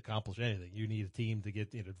doesn't accomplish anything. You need a team to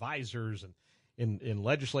get advisors, and in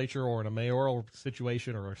legislature or in a mayoral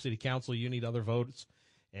situation or a city council, you need other votes.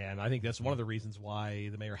 And I think that's one of the reasons why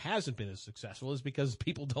the mayor hasn't been as successful is because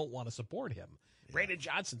people don't want to support him. Yeah. Brandon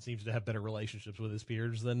Johnston seems to have better relationships with his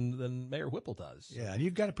peers than Mayor Whipple does. Yeah, and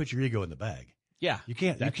you've got to put your ego in the bag. Yeah, you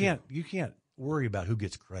can't worry about who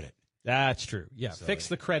gets credit. That's true. Yeah, so, fix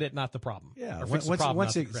the credit, not the problem. Yeah,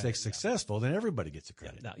 once it's successful, then everybody gets the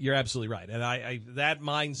credit. Yeah, no, you're absolutely right. And I that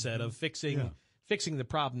mindset of fixing the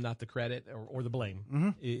problem, not the credit or the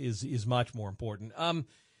blame, is much more important.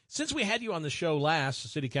 Since we had you on the show last, the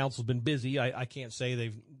city council's been busy. I can't say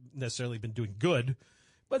they've necessarily been doing good,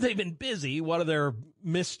 but they've been busy. One of their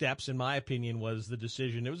missteps, in my opinion, was the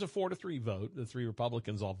decision. It was a 4-3 vote. The 3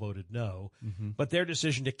 Republicans all voted no, but their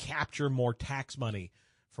decision to capture more tax money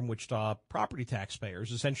from Wichita property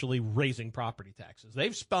taxpayers, essentially raising property taxes.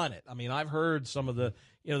 They've spun it. I mean, I've heard some of the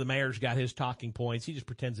mayor's got his talking points. He just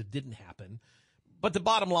pretends it didn't happen. But the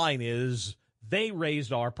bottom line is they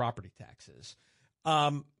raised our property taxes.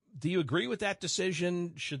 Do you agree with that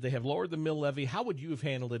decision? Should they have lowered the mill levy? How would you have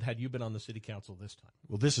handled it had you been on the city council this time?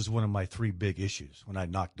 Well, this is one of my 3 big issues when I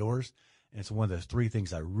knock doors, and it's one of the 3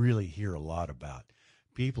 things I really hear a lot about.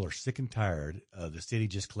 People are sick and tired of the city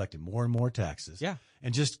just collecting more and more taxes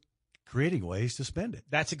and just creating ways to spend it.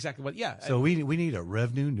 That's exactly what, So we need a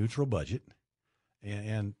revenue-neutral budget,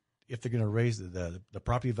 and if they're going to raise the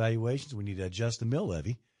property valuations, we need to adjust the mill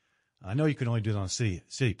levy. I know you can only do it on the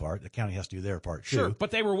city part. The county has to do their part, too. Sure, but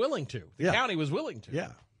they were willing to. The county was willing to.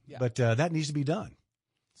 Yeah. But that needs to be done.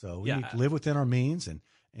 So we need to live within our means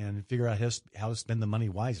and figure out how to spend the money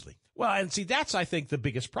wisely. Well, and see, that's, I think, the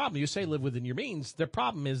biggest problem. You say live within your means. Their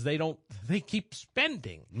problem is they keep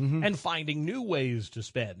spending and finding new ways to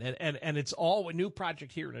spend. And it's all a new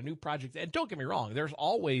project here and a new project. And don't get me wrong, there's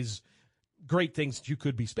always great things that you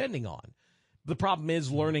could be spending on. The problem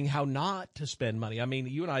is learning how not to spend money. I mean,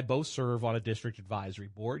 you and I both serve on a district advisory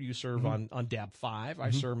board. You serve on DAB 5.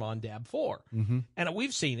 I serve on DAB 4. And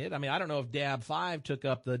we've seen it. I mean, I don't know if DAB 5 took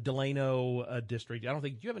up the Delano district. I don't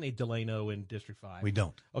think – do you have any Delano in District 5? We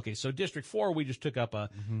don't. Okay, so District 4, we just took up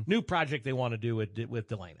a new project they want to do with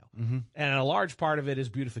Delano. And a large part of it is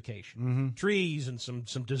beautification. Trees and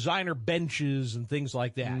some designer benches and things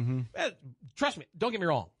like that. Trust me, don't get me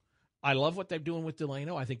wrong. I love what they're doing with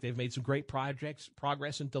Delano. I think they've made some great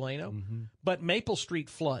progress in Delano. But Maple Street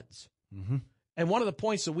floods. And one of the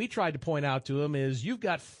points that we tried to point out to them is you've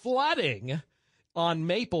got flooding on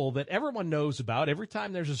Maple that everyone knows about. Every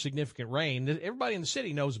time there's a significant rain, everybody in the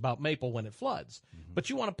city knows about Maple when it floods. But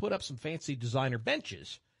you want to put up some fancy designer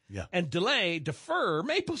benches and defer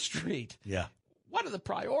Maple Street. What are the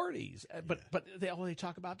priorities? But they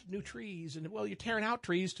talk about new trees and, well, you're tearing out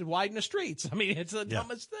trees to widen the streets. I mean, it's the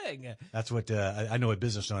dumbest thing. That's what I know a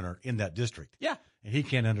business owner in that district. Yeah. And he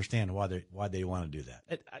can't understand why they want to do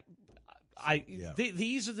that.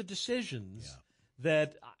 These are the decisions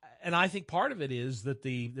that, and I think part of it is that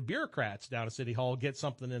the bureaucrats down at City Hall get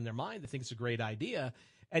something in their mind. They think it's a great idea.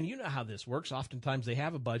 And you know how this works. Oftentimes they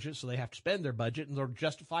have a budget, so they have to spend their budget in order to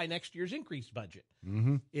justify next year's increased budget.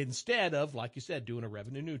 Instead of, like you said, doing a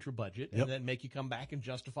revenue-neutral budget and then make you come back and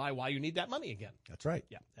justify why you need that money again. That's right.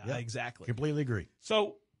 Yeah, exactly. Completely agree.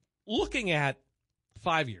 So looking at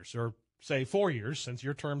 5 years or, say, 4 years, since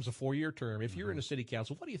your term's a 4-year term, if you're in a city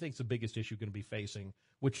council, what do you think is the biggest issue going to be facing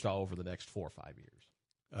Wichita over the next 4 or 5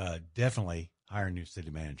 years? Definitely hire a new city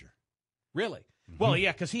manager. Really? Well,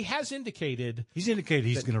 yeah, because he has indicated he's going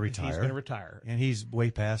to retire. He's going to retire, and he's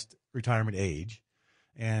way past retirement age.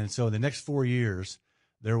 And so, in the next 4 years,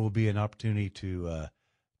 there will be an opportunity to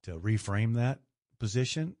reframe that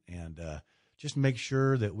position and just make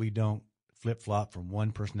sure that we don't flip flop from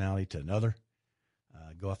one personality to another,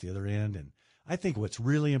 go off the other end. And I think what's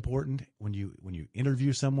really important when you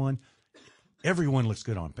interview someone, everyone looks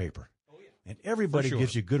good on paper, and everybody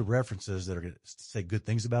gives you good references that are going to say good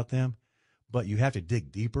things about them. But you have to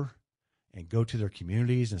dig deeper and go to their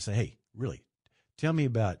communities and say, hey, really, tell me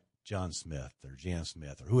about John Smith or Jan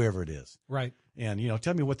Smith or whoever it is. Right. And,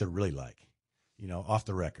 tell me what they're really like, off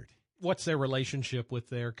the record. What's their relationship with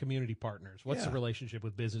their community partners? What's the relationship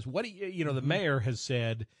with business? What do the mayor has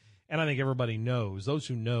said, and I think everybody knows, those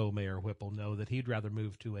who know Mayor Whipple know that he'd rather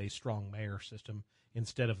move to a strong mayor system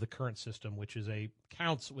instead of the current system, which is a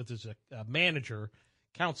manager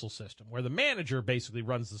council system where the manager basically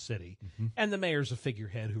runs the city and the mayor's a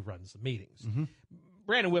figurehead who runs the meetings.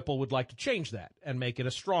 Brandon Whipple would like to change that and make it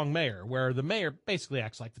a strong mayor where the mayor basically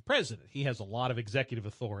acts like the president. He has a lot of executive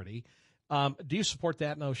authority. Do you support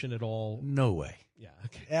that notion at all? No way. Yeah.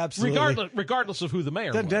 Okay. Absolutely. Regardless of who the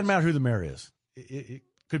mayor doesn't matter who the mayor is. It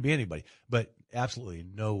could be anybody, but absolutely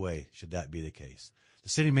no way should that be the case. The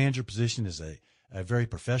city manager position is a very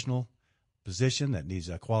professional position that needs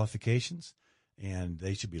qualifications. and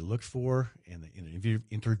they should be looked for in the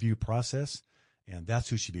interview process, and that's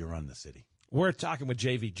who should be running the city. We're talking with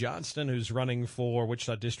J.V. Johnston, who's running for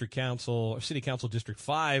Wichita District Council, or City Council District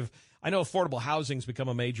 5. I know affordable housing's become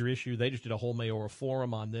a major issue. They just did a whole mayoral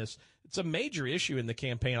forum on this. It's a major issue in the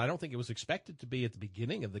campaign. I don't think it was expected to be at the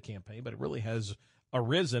beginning of the campaign, but it really has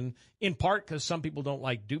arisen, in part because some people don't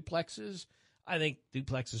like duplexes. I think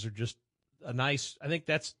duplexes are just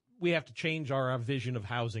we have to change our vision of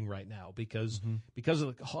housing right now because of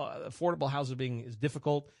the affordable housing is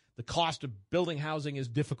difficult. The cost of building housing is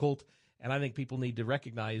difficult. And I think people need to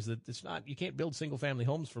recognize that you can't build single family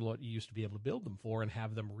homes for what you used to be able to build them for and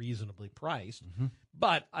have them reasonably priced.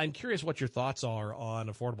 But I'm curious what your thoughts are on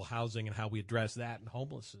affordable housing and how we address that and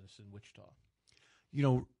homelessness in Wichita. You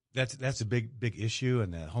know, that's a big issue.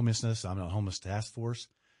 And homelessness, I'm on a homeless task force.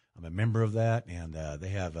 I'm a member of that. And they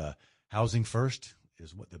have housing first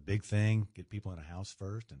is what the big thing, get people in a house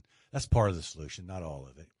first. And that's part of the solution, not all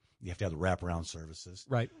of it. You have to have the wraparound services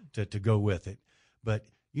to go with it. But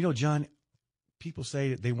you know, John, people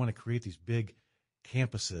say that they want to create these big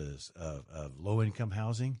campuses of low-income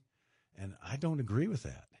housing, and I don't agree with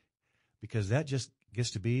that because that just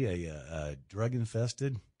gets to be a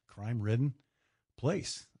drug-infested, crime-ridden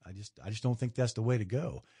place. I just don't think that's the way to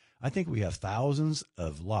go. I think we have thousands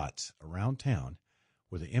of lots around town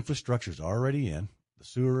where the infrastructure is already in, the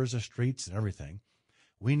sewers, the streets, and everything.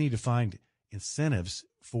 We need to find incentives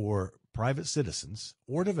for private citizens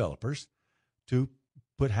or developers to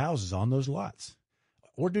put houses on those lots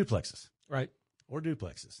or duplexes. Right. Or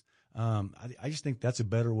duplexes. I just think that's a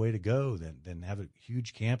better way to go than have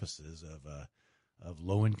huge campuses of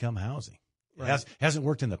low-income housing. Right. It hasn't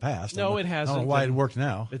worked in the past. No, it hasn't. I don't know why it worked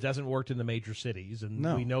now. It doesn't work in the major cities. And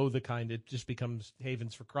we know it just becomes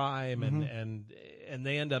havens for crime and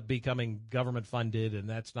they end up becoming government funded, and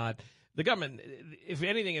that's not the government. If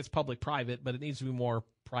anything, it's public-private, but it needs to be more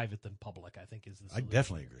private than public, I think, is the solution. I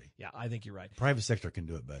definitely agree. Yeah, I think you're right. Private sector can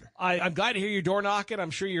do it better. I'm glad to hear your door knocking.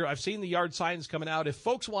 I'm sure I've seen the yard signs coming out. If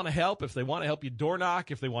folks want to help, if they want to help you door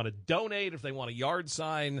knock, if they want to donate, if they want a yard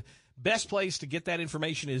sign, best place to get that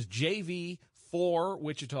information is JV4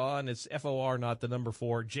 Wichita, and it's FOR, not the number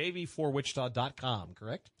 4, JV4Wichita.com,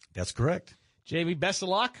 correct? That's correct. JV, best of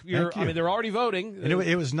luck. Thank you. I mean, they're already voting. And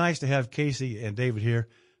it was nice to have Casey and David here,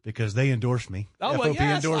 because they endorsed me. Oh, FOP well,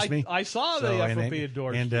 yes, endorsed me. I saw the FOP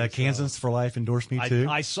endorsed and you. And Kansas for Life endorsed me, too.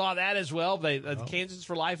 I saw that as well. Kansas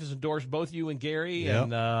for Life has endorsed both you and Gary,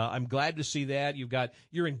 and I'm glad to see that.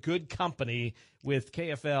 You're in good company with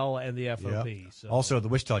KFL and the FOP. Yep. So. Also, the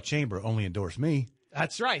Wichita Chamber only endorsed me.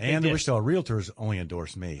 That's right. And the Wichita Realtors only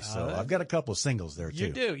endorsed me. So I've got a couple of singles there,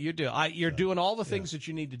 too. You do. You're doing all the things that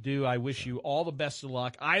you need to do. I wish you all the best of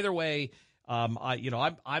luck. Either way,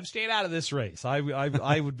 I'm staying out of this race.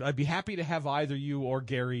 I'd be happy to have either you or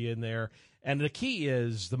Gary in there. And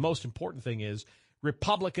the most important thing is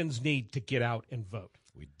Republicans need to get out and vote.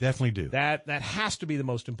 We definitely do. That has to be the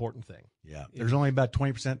most important thing. Yeah. There's only about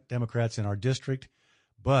 20% Democrats in our district,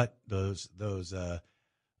 but those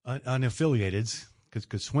unaffiliateds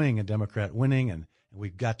could swing a Democrat winning, and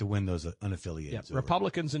we've got to win those unaffiliated. Yep.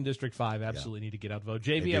 Republicans in District 5 absolutely need to get out and vote.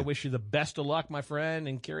 JV, I wish you the best of luck, my friend,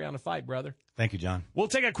 and carry on the fight, brother. Thank you, John. We'll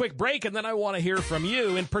take a quick break, and then I want to hear from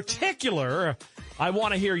you. In particular, I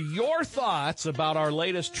want to hear your thoughts about our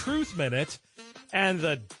latest Truth Minute and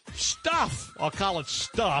the stuff, I'll call it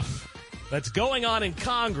stuff, that's going on in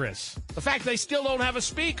Congress. The fact they still don't have a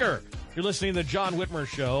speaker. You're listening to the John Whitmer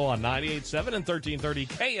Show on 98.7 and 1330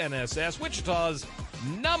 KNSS, Wichita's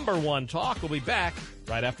 #1 talk. We'll be back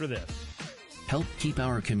right after this. Help keep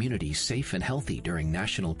our community safe and healthy during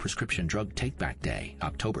National Prescription Drug Takeback Day,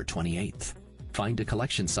 October 28th. Find a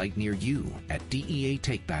collection site near you at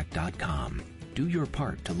DEATakeback.com. Do your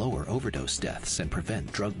part to lower overdose deaths and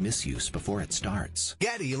prevent drug misuse before it starts.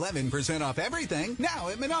 Get 11% off everything now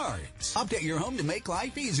at Menards. Update your home to make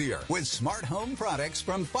life easier with smart home products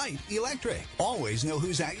from Fight Electric. Always know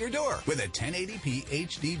who's at your door with a 1080p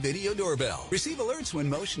HD video doorbell. Receive alerts when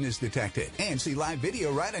motion is detected and see live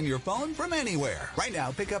video right on your phone from anywhere. Right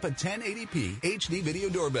now, pick up a 1080p HD video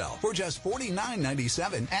doorbell for just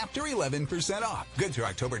 $49.97 after 11% off. Good through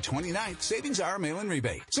October 29th. Savings are mail-in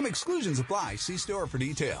rebate. Some exclusions apply. See store for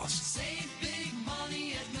details. Save big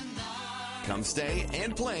money at Menards. Come stay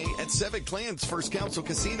and play at Seven Clans First Council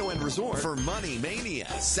Casino and Resort for Money Mania,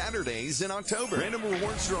 Saturdays in October. Random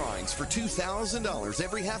rewards drawings for $2,000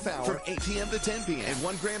 every half hour from 8 p.m. to 10 p.m. And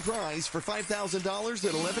one grand prize for $5,000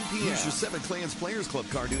 at 11 p.m. Use your Seven Clans Players Club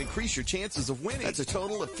card to increase your chances of winning. That's a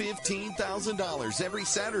total of $15,000 every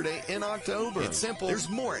Saturday in October. It's simple. There's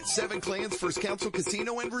more at Seven Clans First Council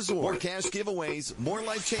Casino and Resort. More cash giveaways, more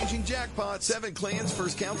life-changing jackpots. Seven Clans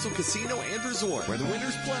First Council Casino and Resort, where the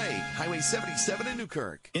winners play. Highway 77 in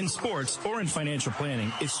Newkirk. In sports or in financial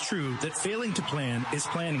planning, it's true that failing to plan is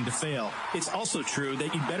planning to fail. It's also true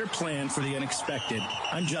that you better plan for the unexpected.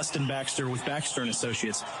 I'm Justin Baxter with Baxter &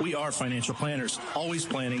 Associates. We are financial planners, always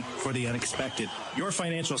planning for the unexpected. Your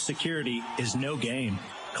financial security is no game.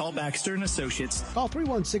 Call Baxter & Associates. Call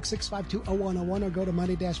 316-652-0101 or go to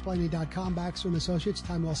money-planning.com. Baxter & Associates.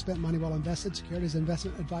 Time well spent, money well invested. Securities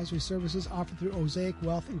investment advisory services offered through Osaic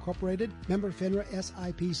Wealth Incorporated. Member FINRA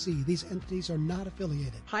SIPC. These entities are not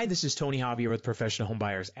affiliated. Hi, this is Tony Javier with Professional Home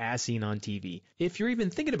Buyers, as seen on TV. If you're even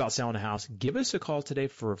thinking about selling a house, give us a call today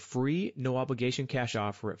for a free, no-obligation cash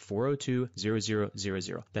offer at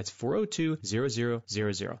 402-0000. That's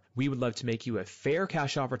 402-0000. We would love to make you a fair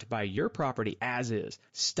cash offer to buy your property as is.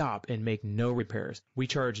 Stop and make no repairs. We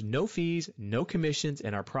charge no fees, no commissions,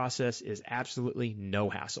 and our process is absolutely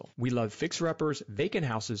no hassle. We love fixer-uppers, vacant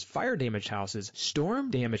houses, fire-damaged houses,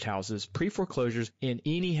 storm-damaged houses, pre-foreclosures, and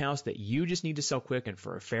any house that you just need to sell quick and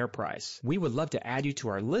for a fair price. We would love to add you to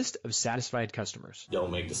our list of satisfied customers.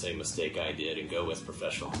 Don't make the same mistake I did and go with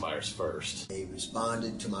Professional Home Buyers first. They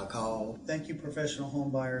responded to my call. Thank you, Professional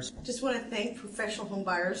Home Buyers. I just want to thank Professional Home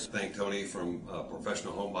Buyers. Thank Tony from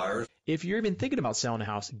Professional Home Buyers. If you're even thinking about selling a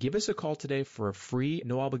house, give us a call today for a free,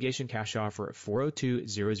 no-obligation cash offer at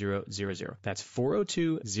 402-0000. That's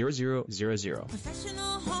 402-0000.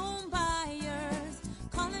 Professional Home Buyers,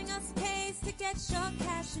 calling us pays to get your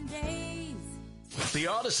cash in days. The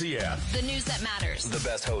Odyssey app. The news that matters. The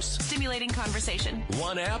best hosts. Stimulating conversation.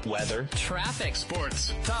 One app. Weather. Traffic.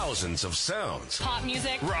 Sports. Thousands of sounds. Pop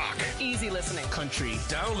music. Rock. Easy listening. Country.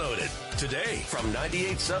 Download it today from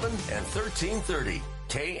 98.7 and 1330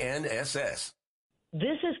 KNSS.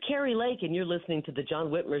 This is Carrie Lake, and you're listening to The John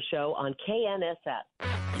Whitmer Show on KNSS.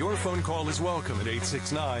 Your phone call is welcome at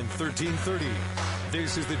 869-1330.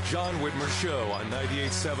 This is The John Whitmer Show on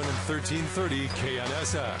 98.7 and 1330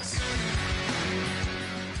 KNSS.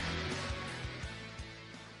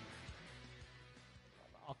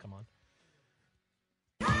 Oh, come on.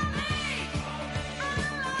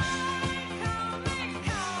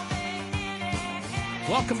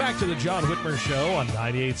 Welcome back to the John Whitmer Show on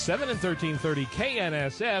 98.7 and 1330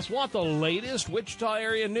 KNSS. Want the latest Wichita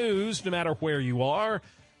area news no matter where you are?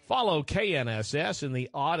 Follow KNSS in the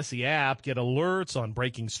Odyssey app. Get alerts on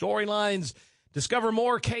breaking storylines. Discover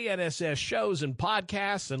more KNSS shows and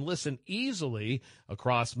podcasts and listen easily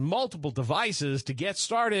across multiple devices. To get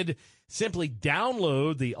started, simply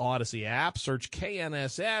download the Odyssey app, search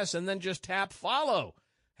KNSS, and then just tap follow.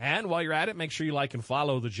 And while you're at it, make sure you like and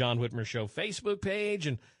follow the John Whitmer Show Facebook page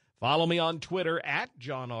and follow me on Twitter at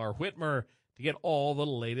John R. Whitmer to get all the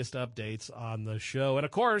latest updates on the show. And, of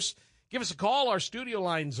course, give us a call. Our studio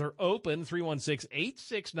lines are open,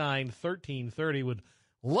 316-869-1330. Would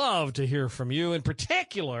love to hear from you. In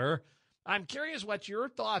particular, I'm curious what your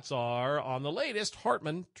thoughts are on the latest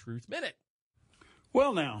Hartman Truth Minute.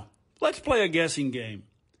 Well, now, let's play a guessing game.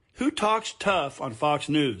 Who talks tough on Fox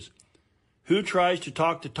News? Who tries to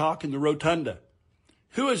talk in the rotunda?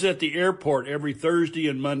 Who is at the airport every Thursday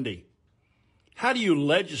and Monday? How do you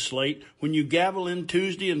legislate when you gavel in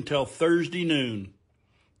Tuesday until Thursday noon?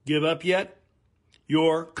 Give up yet?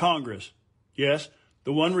 Your Congress. Yes,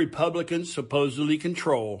 the one Republicans supposedly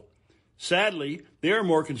control. Sadly, they are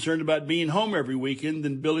more concerned about being home every weekend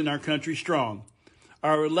than building our country strong.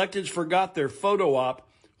 Our electeds forgot their photo op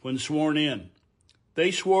when sworn in.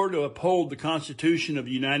 They swore to uphold the Constitution of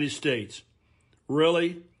the United States.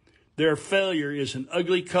 Really? Their failure is an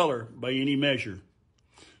ugly color by any measure.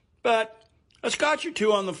 But a scotch or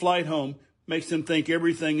two on the flight home makes them think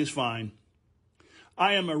everything is fine.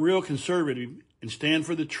 I am a real conservative and stand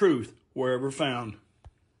for the truth wherever found.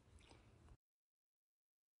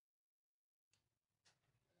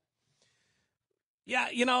 Yeah,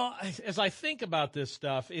 you know, as I think about this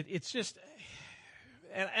stuff, it's just,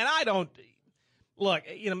 and I don't, look,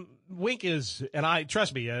 you know, Wink is, and I,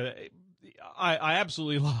 trust me, I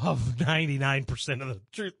absolutely love 99% of the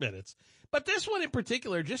Truth Minutes. But this one in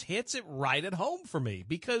particular just hits it right at home for me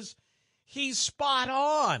because he's spot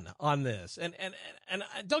on this. And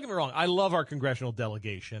don't get me wrong, I love our congressional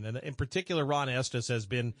delegation. And in particular, Ron Estes has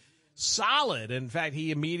been solid. In fact,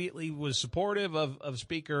 he immediately was supportive of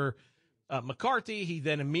Speaker McCarthy. He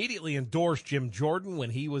then immediately endorsed Jim Jordan when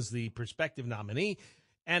he was the prospective nominee,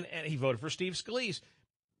 and he voted for Steve Scalise.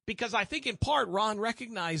 Because I think in part Ron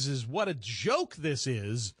recognizes what a joke this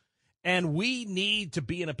is, and we need to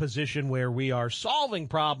be in a position where we are solving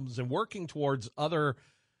problems and working towards the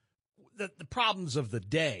problems of the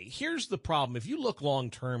day. Here's the problem. If you look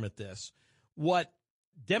long-term at this, what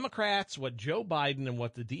Democrats, what Joe Biden, and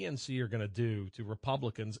what the DNC are going to do to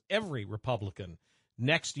Republicans, every Republican,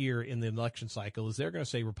 next year in the election cycle is they're going to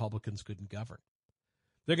say Republicans couldn't govern.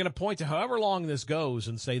 They're going to point to however long this goes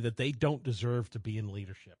and say that they don't deserve to be in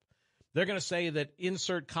leadership. They're going to say that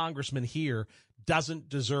insert congressman here doesn't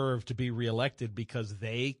deserve to be reelected because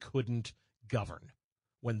they couldn't govern.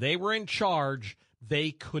 When they were in charge,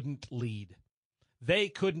 they couldn't lead. They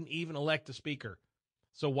couldn't even elect a speaker.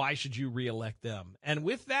 So why should you reelect them? And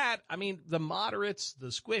with that, I mean, the moderates, the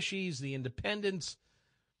squishies, the independents,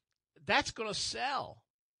 that's going to sell.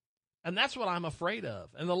 And that's what I'm afraid of.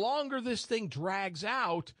 And the longer this thing drags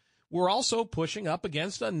out, we're also pushing up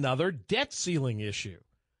against another debt ceiling issue.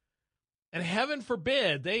 And heaven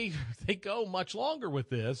forbid they go much longer with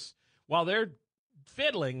this while they're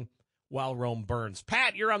fiddling while Rome burns.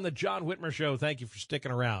 Pat, you're on the John Whitmer Show. Thank you for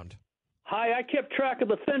sticking around. Hi, I kept track of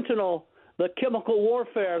the fentanyl, the chemical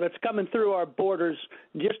warfare that's coming through our borders.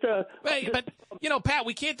 But, you know, Pat,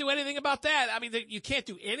 we can't do anything about that. I mean, you can't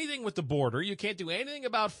do anything with the border. You can't do anything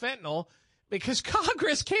about fentanyl because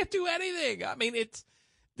Congress can't do anything. I mean, it's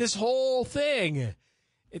this whole thing.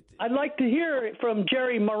 I'd like to hear it from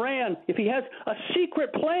Jerry Moran if he has a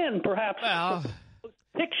secret plan, perhaps. Well,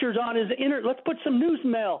 pictures on his let's put some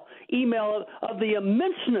email of the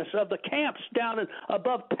immenseness of the camps down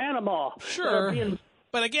above Panama. Sure.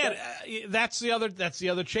 But again, that's the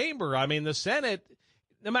other chamber. I mean, the Senate,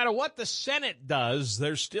 no matter what the Senate does,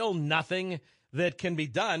 there's still nothing that can be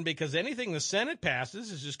done because anything the Senate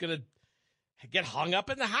passes is just going to get hung up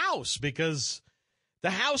in the House because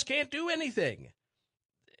the House can't do anything.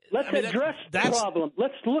 Let's address the problem.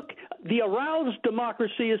 Let's look. The aroused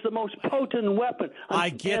democracy is the most potent weapon. I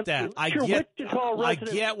get that. I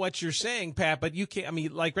get what you're saying, Pat, but you can't. I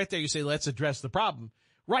mean, like right there, you say, let's address the problem.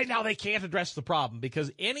 Right now, they can't address the problem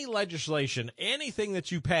because any legislation, anything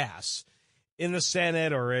that you pass in the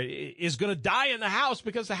Senate or is going to die in the House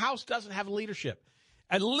because the House doesn't have leadership.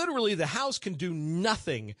 And literally, the House can do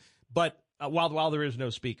nothing but while there is no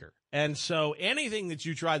speaker. And so anything that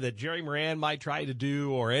you try, that Jerry Moran might try to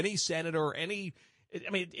do, or any senator, or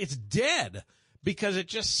it's dead because it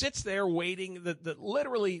just sits there waiting. That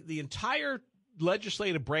literally the entire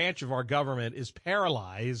legislative branch of our government is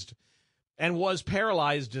paralyzed and was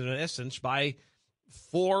paralyzed in essence by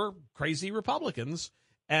 4 crazy Republicans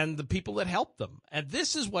and the people that helped them. And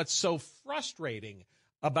this is what's so frustrating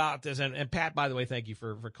about this. And Pat, by the way, thank you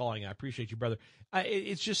for calling. I appreciate you, brother.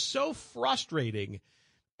 It's just so frustrating.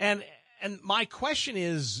 And my question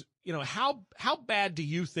is, you know, how bad do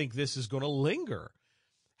you think this is going to linger?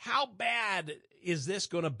 How bad is this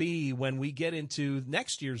going to be when we get into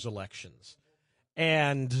next year's elections?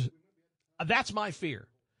 And that's my fear,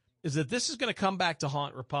 is that this is going to come back to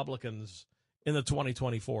haunt Republicans in the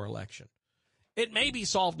 2024 election. It may be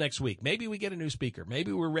solved next week. Maybe we get a new speaker.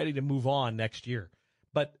 Maybe we're ready to move on next year.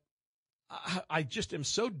 But I just am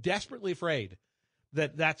so desperately afraid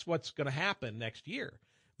that that's what's going to happen next year,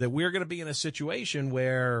 that we're going to be in a situation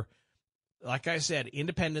where, like I said,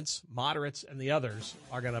 independents, moderates, and the others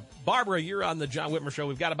are going to. Barbara, you're on the John Whitmer Show.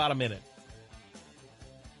 We've got about a minute.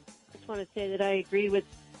 I just want to say that I agree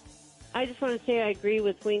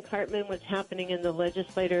with Wayne Cartman. What's happening in the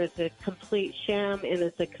legislature is a complete sham and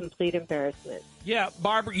it's a complete embarrassment. Yeah,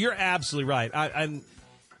 Barbara, you're absolutely right.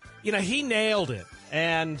 He nailed it.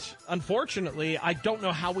 And unfortunately, I don't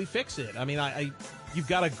know how we fix it. I mean, you've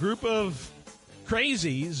got a group of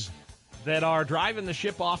crazies that are driving the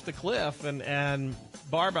ship off the cliff. And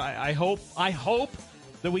Barbara, I hope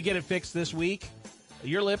that we get it fixed this week.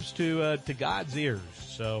 Your lips to God's ears.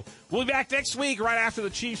 So we'll be back next week right after the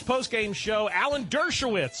Chiefs postgame show. Alan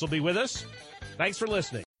Dershowitz will be with us. Thanks for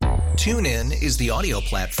listening. TuneIn is the audio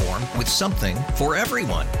platform with something for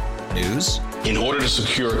everyone. News. In order to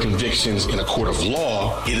secure convictions in a court of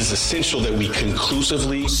law, it is essential that we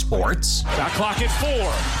conclusively. Sports. Got clock at 4.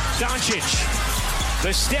 Doncic.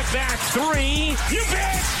 The step back 3. You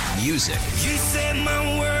bet. Music. You set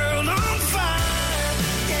my world on fire.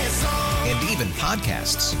 Yes, and even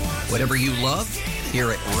podcasts. Whatever you love,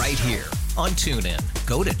 hear it right here on TuneIn.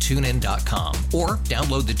 Go to TuneIn.com or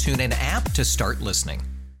download the TuneIn app to start listening.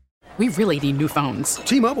 We really need new phones.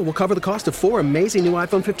 T-Mobile will cover the cost of 4 amazing new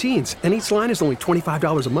iPhone 15s, and each line is only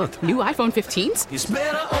 $25 a month. New iPhone 15s? It's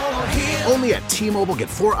better over here. Only at T-Mobile, get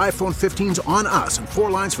 4 iPhone 15s on us and 4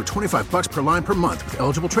 lines for $25 per line per month with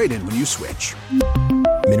eligible trade-in when you switch.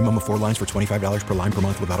 Minimum of 4 lines for $25 per line per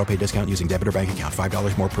month with autopay discount using debit or bank account.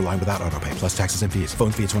 $5 more per line without autopay, plus taxes and fees. Phone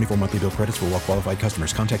fee at 24 monthly bill credits for well-qualified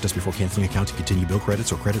customers. Contact us before canceling account to continue bill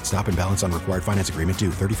credits or credit stop and balance on required finance agreement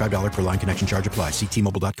due. $35 per line connection charge applies. See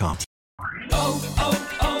T-Mobile.com.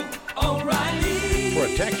 O'Reilly.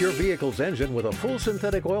 Protect your vehicle's engine with a full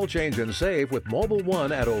synthetic oil change and save with Mobile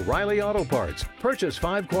One at O'Reilly Auto Parts. Purchase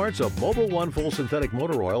 5 quarts of Mobile One full synthetic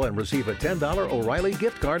motor oil and receive a $10 O'Reilly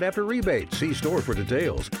gift card after rebate. See store for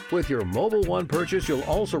details. With your Mobile One purchase, you'll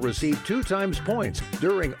also receive 2 times points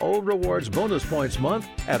during O Rewards Bonus Points Month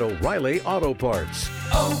at O'Reilly Auto Parts.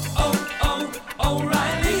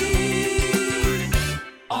 O'Reilly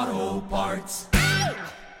Auto Parts.